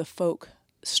the folk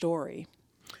story.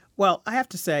 Well, I have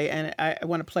to say, and I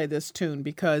want to play this tune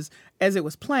because as it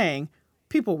was playing,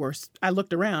 I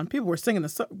looked around, people were singing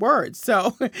the words.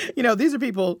 So, these are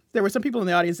people, there were some people in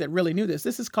the audience that really knew this.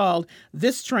 This is called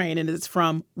This Train, and it's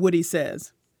from Woody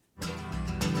Says.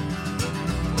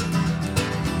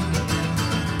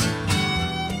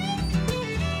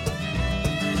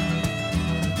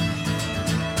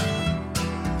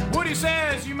 Woody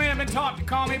Says, you may have been taught to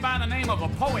call me by the name of a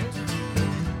poet.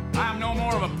 I'm no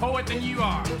more of a poet than you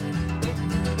are.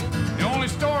 The only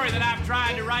story that I've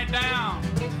tried to write down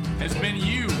has been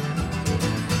you.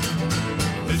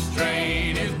 This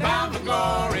train is bound for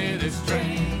glory, this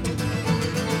train.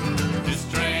 This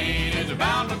train is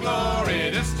bound for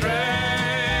glory, this train.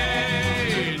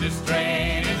 This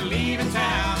train is leaving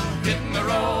town, hitting the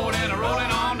road and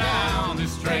rolling on down.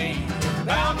 This train,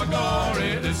 bound for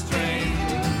glory, this train.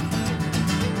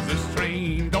 This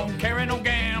train don't carry no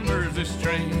gamblers, this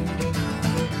train.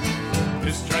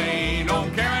 This train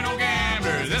don't carry no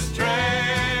gamblers, this train.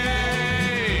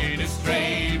 This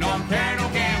train don't carry no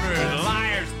gamblers,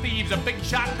 liars, thieves, and big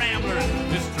shot ramblers.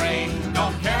 This train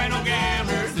don't carry no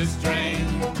gamblers, this train.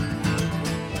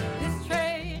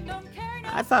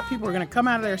 I I thought people were going to come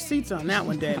out of their seats on that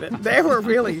one, David. They were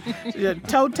really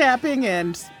toe tapping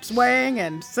and swaying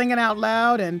and singing out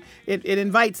loud, and it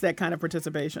invites that kind of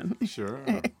participation. Sure.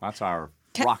 That's our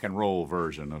rock and roll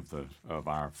version of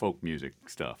our folk music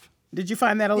stuff. Did you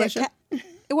find that, Alicia?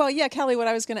 Yeah, Callie, what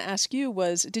I was going to ask you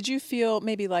was, did you feel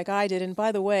maybe like I did? And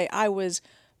by the way, I was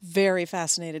very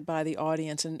fascinated by the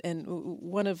audience, and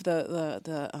one of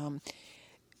the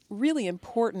really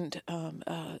important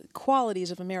qualities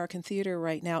of American theater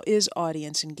right now is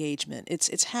audience engagement.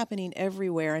 It's happening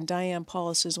everywhere, and Diane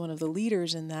Paulus is one of the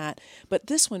leaders in that. But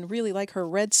this one really, like her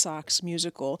Red Sox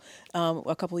musical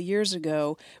a couple of years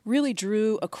ago, really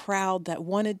drew a crowd that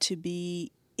wanted to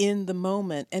be in the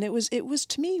moment. And it was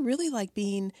to me really like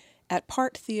being at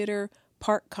part theater,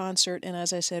 part concert, and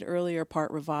as I said earlier,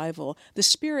 part revival. The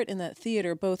spirit in that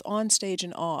theater, both on stage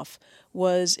and off,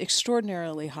 was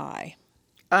extraordinarily high.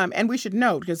 And we should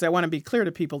note, because I want to be clear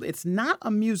to people, it's not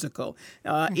a musical.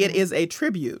 It is a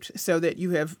tribute, so that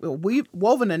you have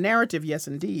woven a narrative, yes,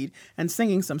 indeed, and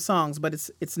singing some songs, but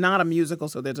it's not a musical,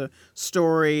 so there's a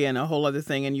story and a whole other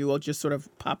thing, and you will just sort of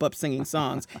pop up singing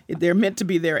songs. They're meant to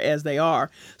be there as they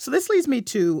are. So this leads me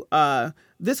to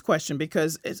this question,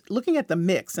 because looking at the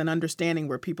mix and understanding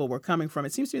where people were coming from,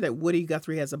 it seems to me that Woody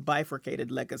Guthrie has a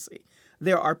bifurcated legacy.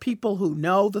 There are people who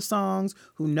know the songs,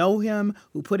 who know him,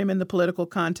 who put him in the political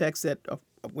context of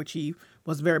which he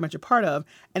was very much a part of.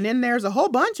 And then there's a whole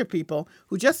bunch of people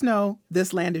who just know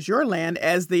This Land Is Your Land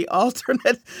as the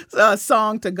alternate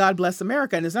song to God Bless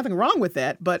America. And there's nothing wrong with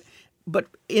that. But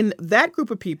in that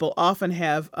group of people often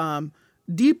have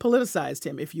depoliticized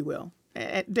him, if you will.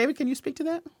 David, can you speak to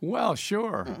that? Well,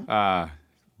 sure.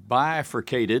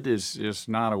 Bifurcated is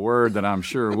not a word that I'm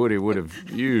sure Woody would have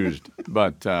used,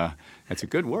 but it's a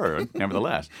good word,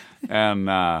 nevertheless.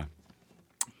 And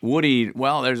Woody,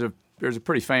 well, there's a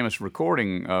pretty famous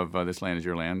recording of This Land Is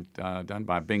Your Land done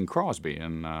by Bing Crosby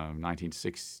in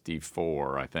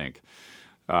 1964, I think,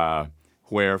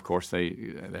 where, of course,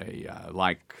 they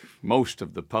like most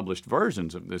of the published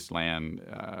versions of This Land,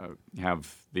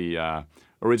 have the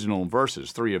original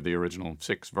verses. 3 of the original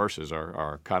 6 verses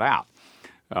are cut out.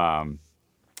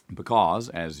 Because,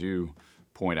 as you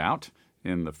point out,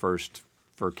 in the first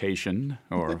furcation,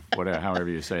 or whatever, however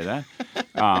you say that,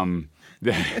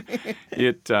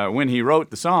 when he wrote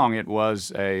the song, it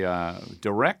was a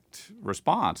direct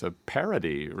response, a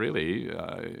parody, really,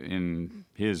 in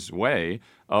his way,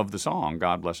 of the song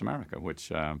 "God Bless America,"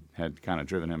 which had kind of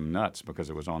driven him nuts because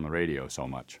it was on the radio so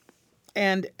much.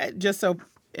 And just so,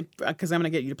 because I'm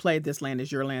going to get you to play This Land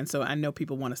Is Your Land, so I know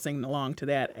people want to sing along to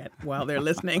that while they're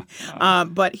listening.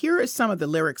 But here are some of the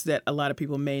lyrics that a lot of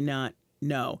people may not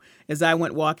know. As I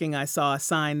went walking, I saw a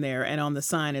sign there, and on the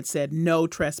sign it said, "No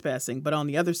trespassing," but on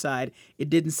the other side, it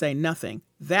didn't say nothing.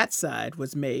 That side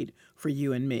was made for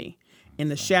you and me. In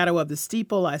the shadow of the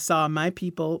steeple, I saw my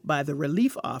people. By the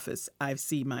relief office, I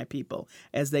see my people.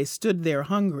 As they stood there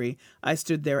hungry, I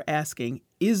stood there asking,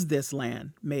 is this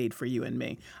land made for you and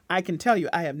me? I can tell you,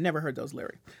 I have never heard those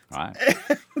lyrics. Right.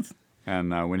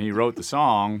 And when he wrote the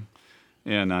song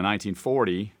in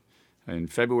 1940, in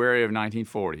February of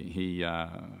 1940,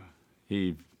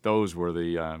 those were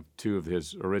the 2 of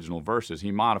his original verses.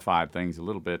 He modified things a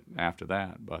little bit after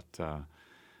that, but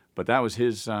that was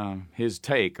his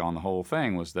take on the whole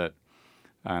thing, was that,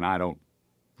 and I don't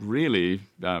really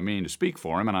mean to speak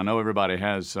for him, and I know everybody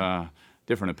has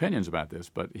different opinions about this,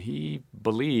 but he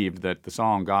believed that the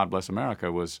song "God Bless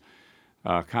America" was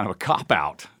kind of a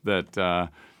cop-out, that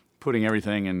putting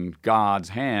everything in God's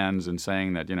hands and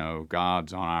saying that,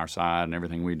 God's on our side and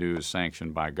everything we do is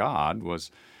sanctioned by God was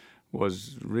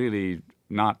really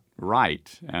not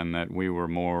right, and that we were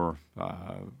more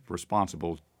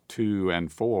responsible to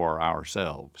and for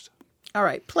ourselves. All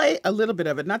right, play a little bit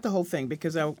of it, not the whole thing,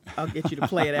 because I'll get you to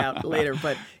play it out later,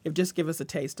 but just give us a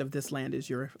taste of This Land Is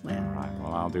Your Land. All right,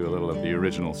 well, I'll do a little of the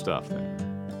original stuff then.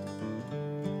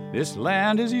 This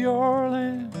land is your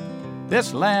land,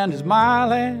 this land is my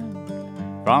land,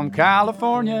 from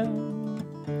California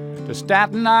to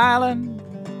Staten Island,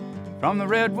 from the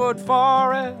Redwood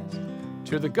Forest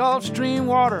to the Gulf Stream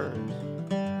waters.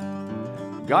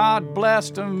 God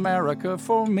blessed America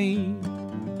for me.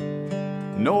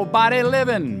 Nobody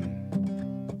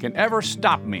living can ever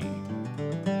stop me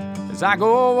as I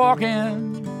go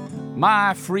walking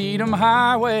my freedom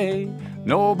highway.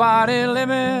 Nobody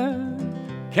living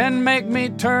can make me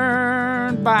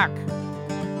turn back.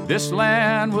 This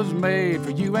land was made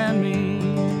for you and me.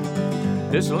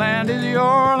 This land is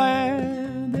your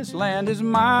land, this land is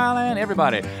my land.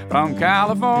 Everybody, from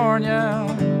California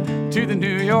to the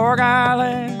New York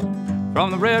Island,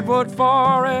 from the Redwood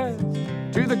Forest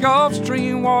to the Gulf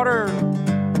Stream water.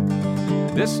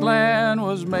 This land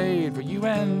was made for you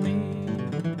and me.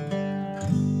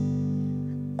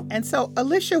 And so,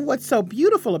 Alicia, what's so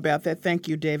beautiful about that, thank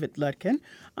you, David Lutkin,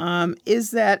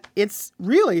 is that it's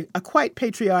really a quite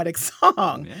patriotic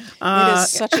song. It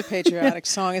is such a patriotic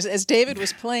song. As David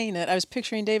was playing it, I was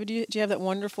picturing, David, do you have that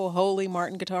wonderful Holy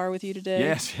Martin guitar with you today?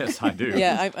 Yes, I do.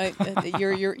 Yeah,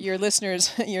 your listeners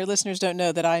don't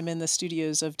know that I'm in the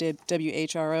studios of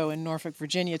WHRO in Norfolk,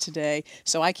 Virginia today,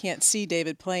 so I can't see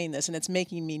David playing this, and it's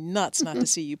making me nuts not to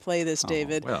see you play this,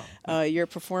 David. Your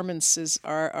performances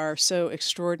are so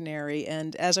extraordinary.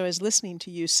 And as I was listening to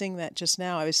you sing that just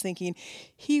now, I was thinking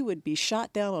he would be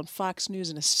shot down on Fox News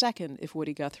in a second if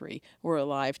Woody Guthrie were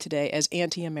alive today as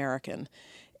anti-American.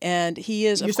 And he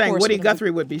is, You're of saying course, Woody Guthrie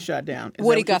would be shot down.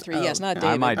 Woody Guthrie, yes, not David.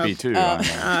 I might be too.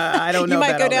 I don't know. You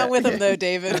might go all down that. with him though,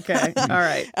 David. Okay, all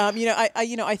right.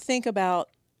 I think about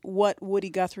what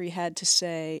Woody Guthrie had to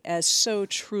say as so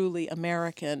truly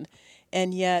American,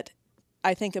 and yet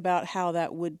I think about how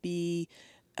that would be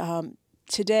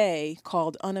today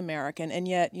called un-American, and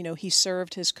yet, he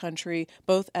served his country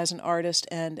both as an artist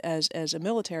and as a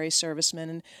military serviceman.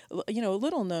 And, a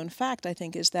little-known fact, I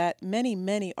think, is that many,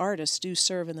 many artists do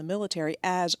serve in the military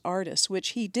as artists, which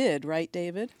he did, right,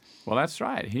 David? Well, that's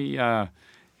right. He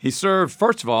served,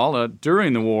 first of all,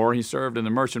 during the war, he served in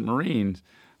the Merchant Marines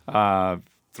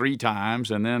 3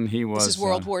 times, and then he was... This is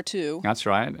World War II. That's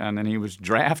right. And then he was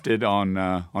drafted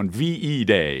on VE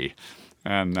Day.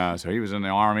 And so he was in the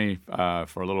Army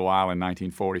for a little while in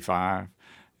 1945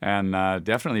 and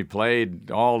definitely played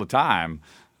all the time.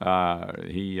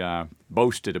 He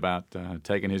boasted about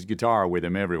taking his guitar with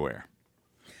him everywhere.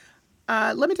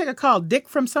 Let me take a call. Dick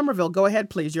from Somerville, go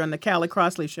ahead, please. You're on the Callie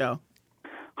Crossley Show.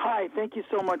 Hi, thank you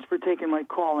so much for taking my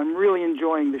call. I'm really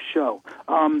enjoying the show.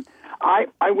 I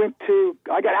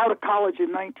got out of college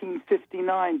in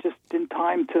 1959 just in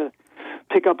time to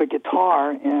pick up a guitar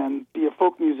and be a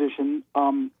folk musician,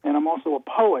 and I'm also a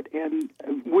poet. And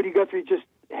Woody Guthrie just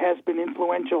has been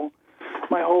influential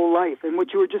my whole life. And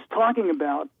what you were just talking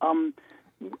about, I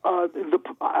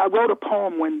wrote a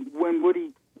poem when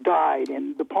Woody died,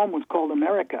 and the poem was called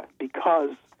America because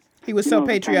he was so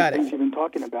patriotic. The kind of things you've been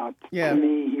talking about. Yeah. To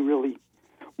me, he really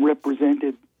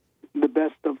represented the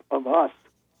best of us.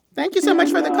 Thank you so much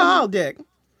for the call, Dick.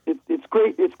 It's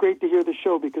great. It's great to hear the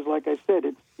show because, like I said,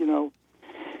 it's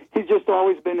he's just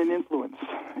always been an influence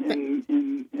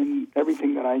in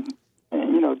everything that I,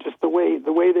 just the way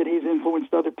that he's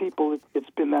influenced other people. It's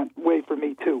been that way for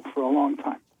me too for a long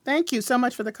time. Thank you so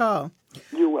much for the call.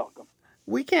 You're welcome.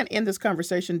 We can't end this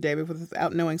conversation, David,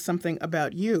 without knowing something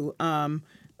about you.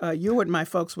 You're what my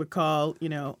folks would call,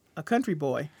 a country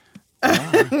boy.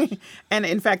 And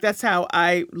in fact, that's how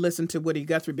I listened to Woody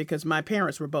Guthrie because my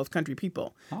parents were both country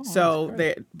people. So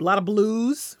a lot of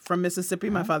blues from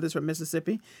Mississippi. My father's from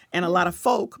Mississippi, and a lot of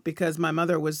folk because my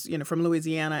mother was, from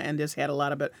Louisiana and just had a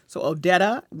lot of it. So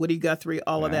Odetta, Woody Guthrie,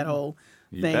 all of that whole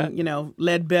thing.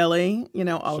 Lead Belly,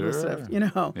 all of this stuff.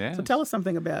 Yes. So tell us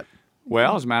something about.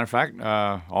 Well, as a matter of fact,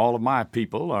 all of my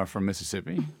people are from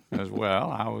Mississippi as well.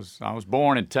 I was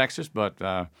born in Texas, but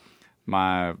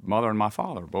my mother and my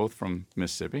father are both from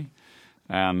Mississippi.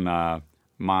 And I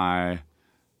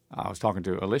was talking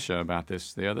to Alicia about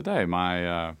this the other day.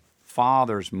 My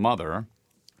father's mother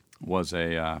was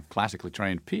a classically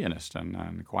trained pianist and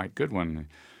a quite good one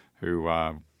who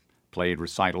played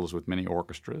recitals with many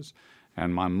orchestras.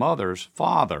 And my mother's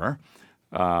father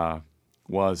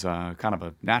was kind of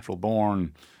a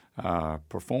natural-born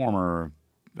performer.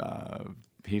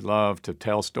 He loved to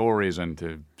tell stories and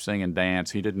to sing and dance.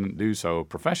 He didn't do so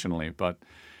professionally, but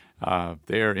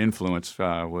their influence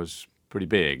was pretty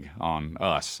big on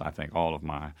us, I think, all of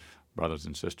my brothers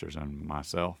and sisters and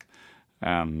myself.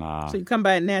 And so you come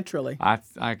by it naturally?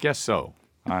 I guess so.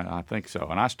 I think so.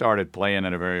 And I started playing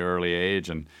at a very early age,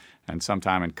 and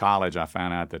sometime in college I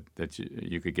found out that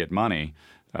you could get money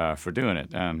for doing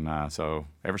it. And so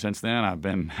ever since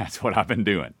then, that's what I've been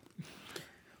doing.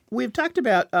 We've talked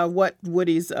about what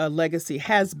Woody's legacy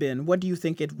has been. What do you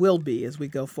think it will be as we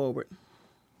go forward?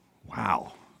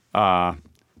 Wow.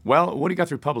 Well, Woody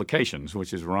Guthrie Publications,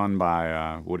 which is run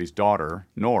by Woody's daughter,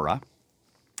 Nora,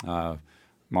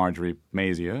 Marjorie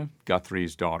Mazia,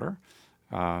 Guthrie's daughter.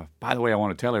 By the way, I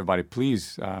want to tell everybody,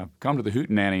 please come to the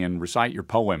Hootenanny and recite your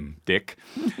poem, Dick.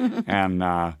 And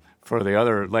for the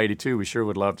other lady, too, we sure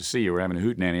would love to see you. We're having a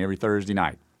Hootenanny every Thursday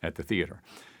night at the theater.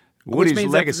 Woody's Which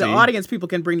means legacy, that the audience people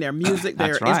can bring their music,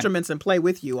 their instruments, and play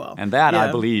with you all. And that, I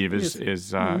believe,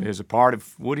 is a part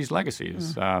of Woody's legacy.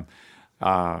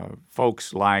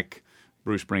 Folks like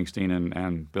Bruce Springsteen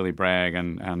and Billy Bragg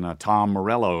and Tom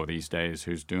Morello these days,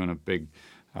 who's doing a big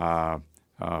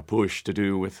push to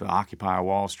do with Occupy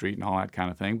Wall Street and all that kind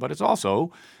of thing. But it's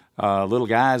also little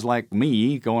guys like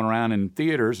me going around in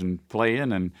theaters and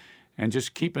playing and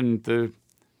just keeping the,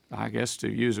 I guess to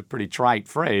use a pretty trite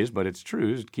phrase, but it's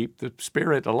true, is keep the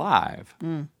spirit alive.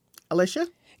 Alicia?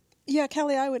 Yeah,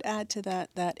 Callie, I would add to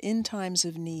that in times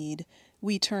of need,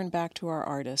 we turn back to our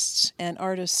artists, and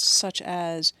artists such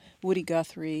as Woody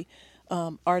Guthrie,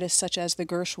 artists such as the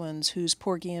Gershwins, whose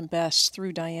Porgy and Bess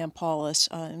through Diane Paulus,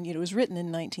 it was written in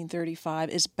 1935,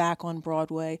 is back on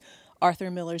Broadway.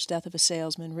 Arthur Miller's Death of a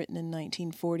Salesman, written in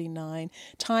 1949.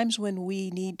 Times when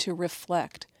we need to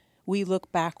reflect, we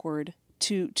look backward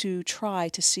to try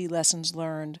to see lessons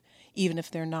learned, even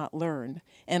if they're not learned.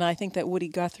 And I think that Woody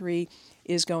Guthrie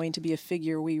is going to be a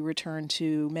figure we return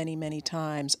to many, many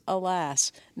times,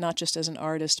 alas, not just as an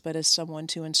artist, but as someone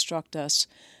to instruct us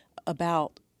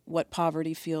about what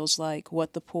poverty feels like,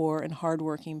 what the poor and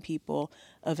hardworking people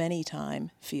of any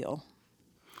time feel.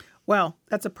 Well,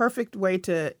 that's a perfect way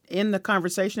to end the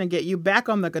conversation and get you back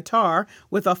on the guitar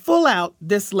with a full-out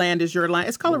 "This Land Is Your Land."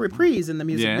 It's called a reprise in the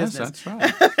music business. Yes,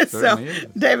 that's right. So,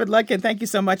 David Lutkin, thank you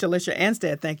so much. Alicia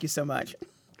Anstead, thank you so much.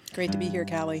 Great to be here,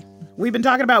 Callie. We've been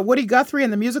talking about Woody Guthrie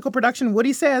and the musical production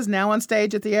Woody Says, now on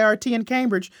stage at the ART in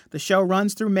Cambridge. The show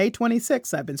runs through May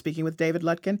 26th. I've been speaking with David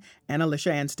Lutkin and Alicia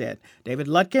Anstead. David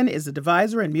Lutkin is the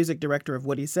deviser and music director of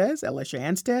Woody Says. Alicia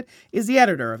Anstead is the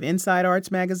editor of Inside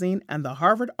Arts Magazine and the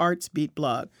Harvard Arts Beat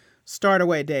blog. Start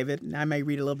away, David, and I may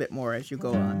read a little bit more as you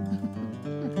go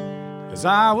on. As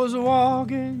I was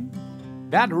walking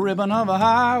that ribbon of a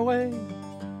highway,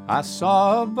 I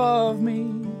saw above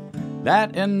me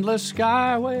that endless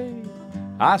skyway.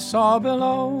 I saw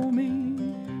below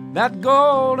me that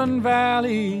golden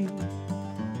valley.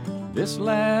 This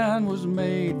land was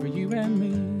made for you and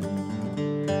me.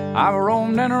 I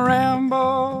roamed and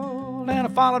rambled and I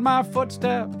followed my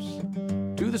footsteps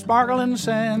to the sparkling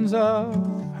sands of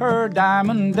her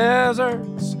diamond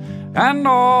deserts. And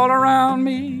all around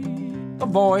me a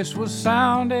voice was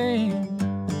sounding.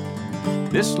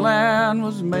 This land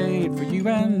was made for you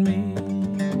and me.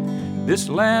 This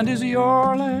land is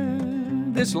your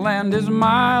land, this land is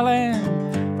my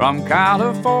land, from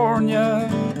California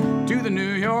to the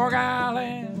New York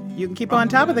Island. You can keep on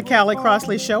top of the Callie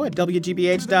Crossley Show at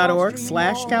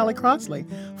WGBH.org/Callie Crossley.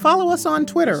 Follow us on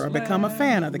Twitter or become a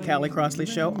fan of the Callie Crossley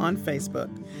Show on Facebook.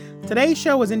 Today's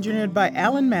show was engineered by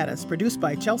Alan Mattis, produced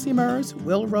by Chelsea Murs,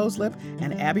 Will Roselip,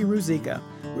 and Abby Ruzika.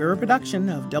 We're a production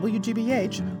of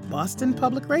WGBH, Boston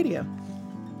Public Radio.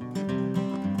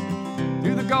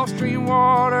 To the Gulf Stream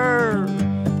water,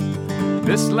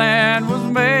 this land was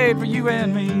made for you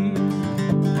and me.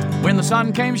 When the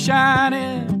sun came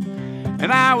shining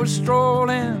and I was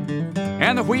strolling,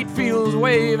 and the wheat fields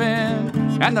waving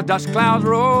and the dust clouds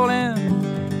rolling,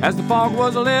 as the fog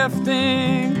was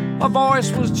lifting, a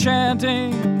voice was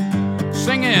chanting,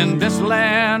 singing, this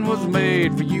land was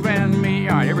made for you and me.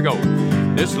 All right, here we go.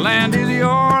 This land is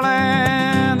your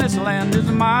land, this land is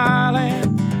my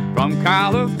land, from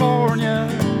California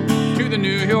to the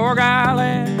New York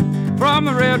Island, from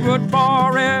the redwood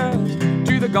forest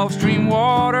to the Gulf Stream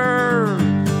water.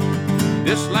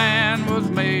 This land was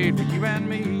made for you and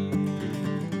me.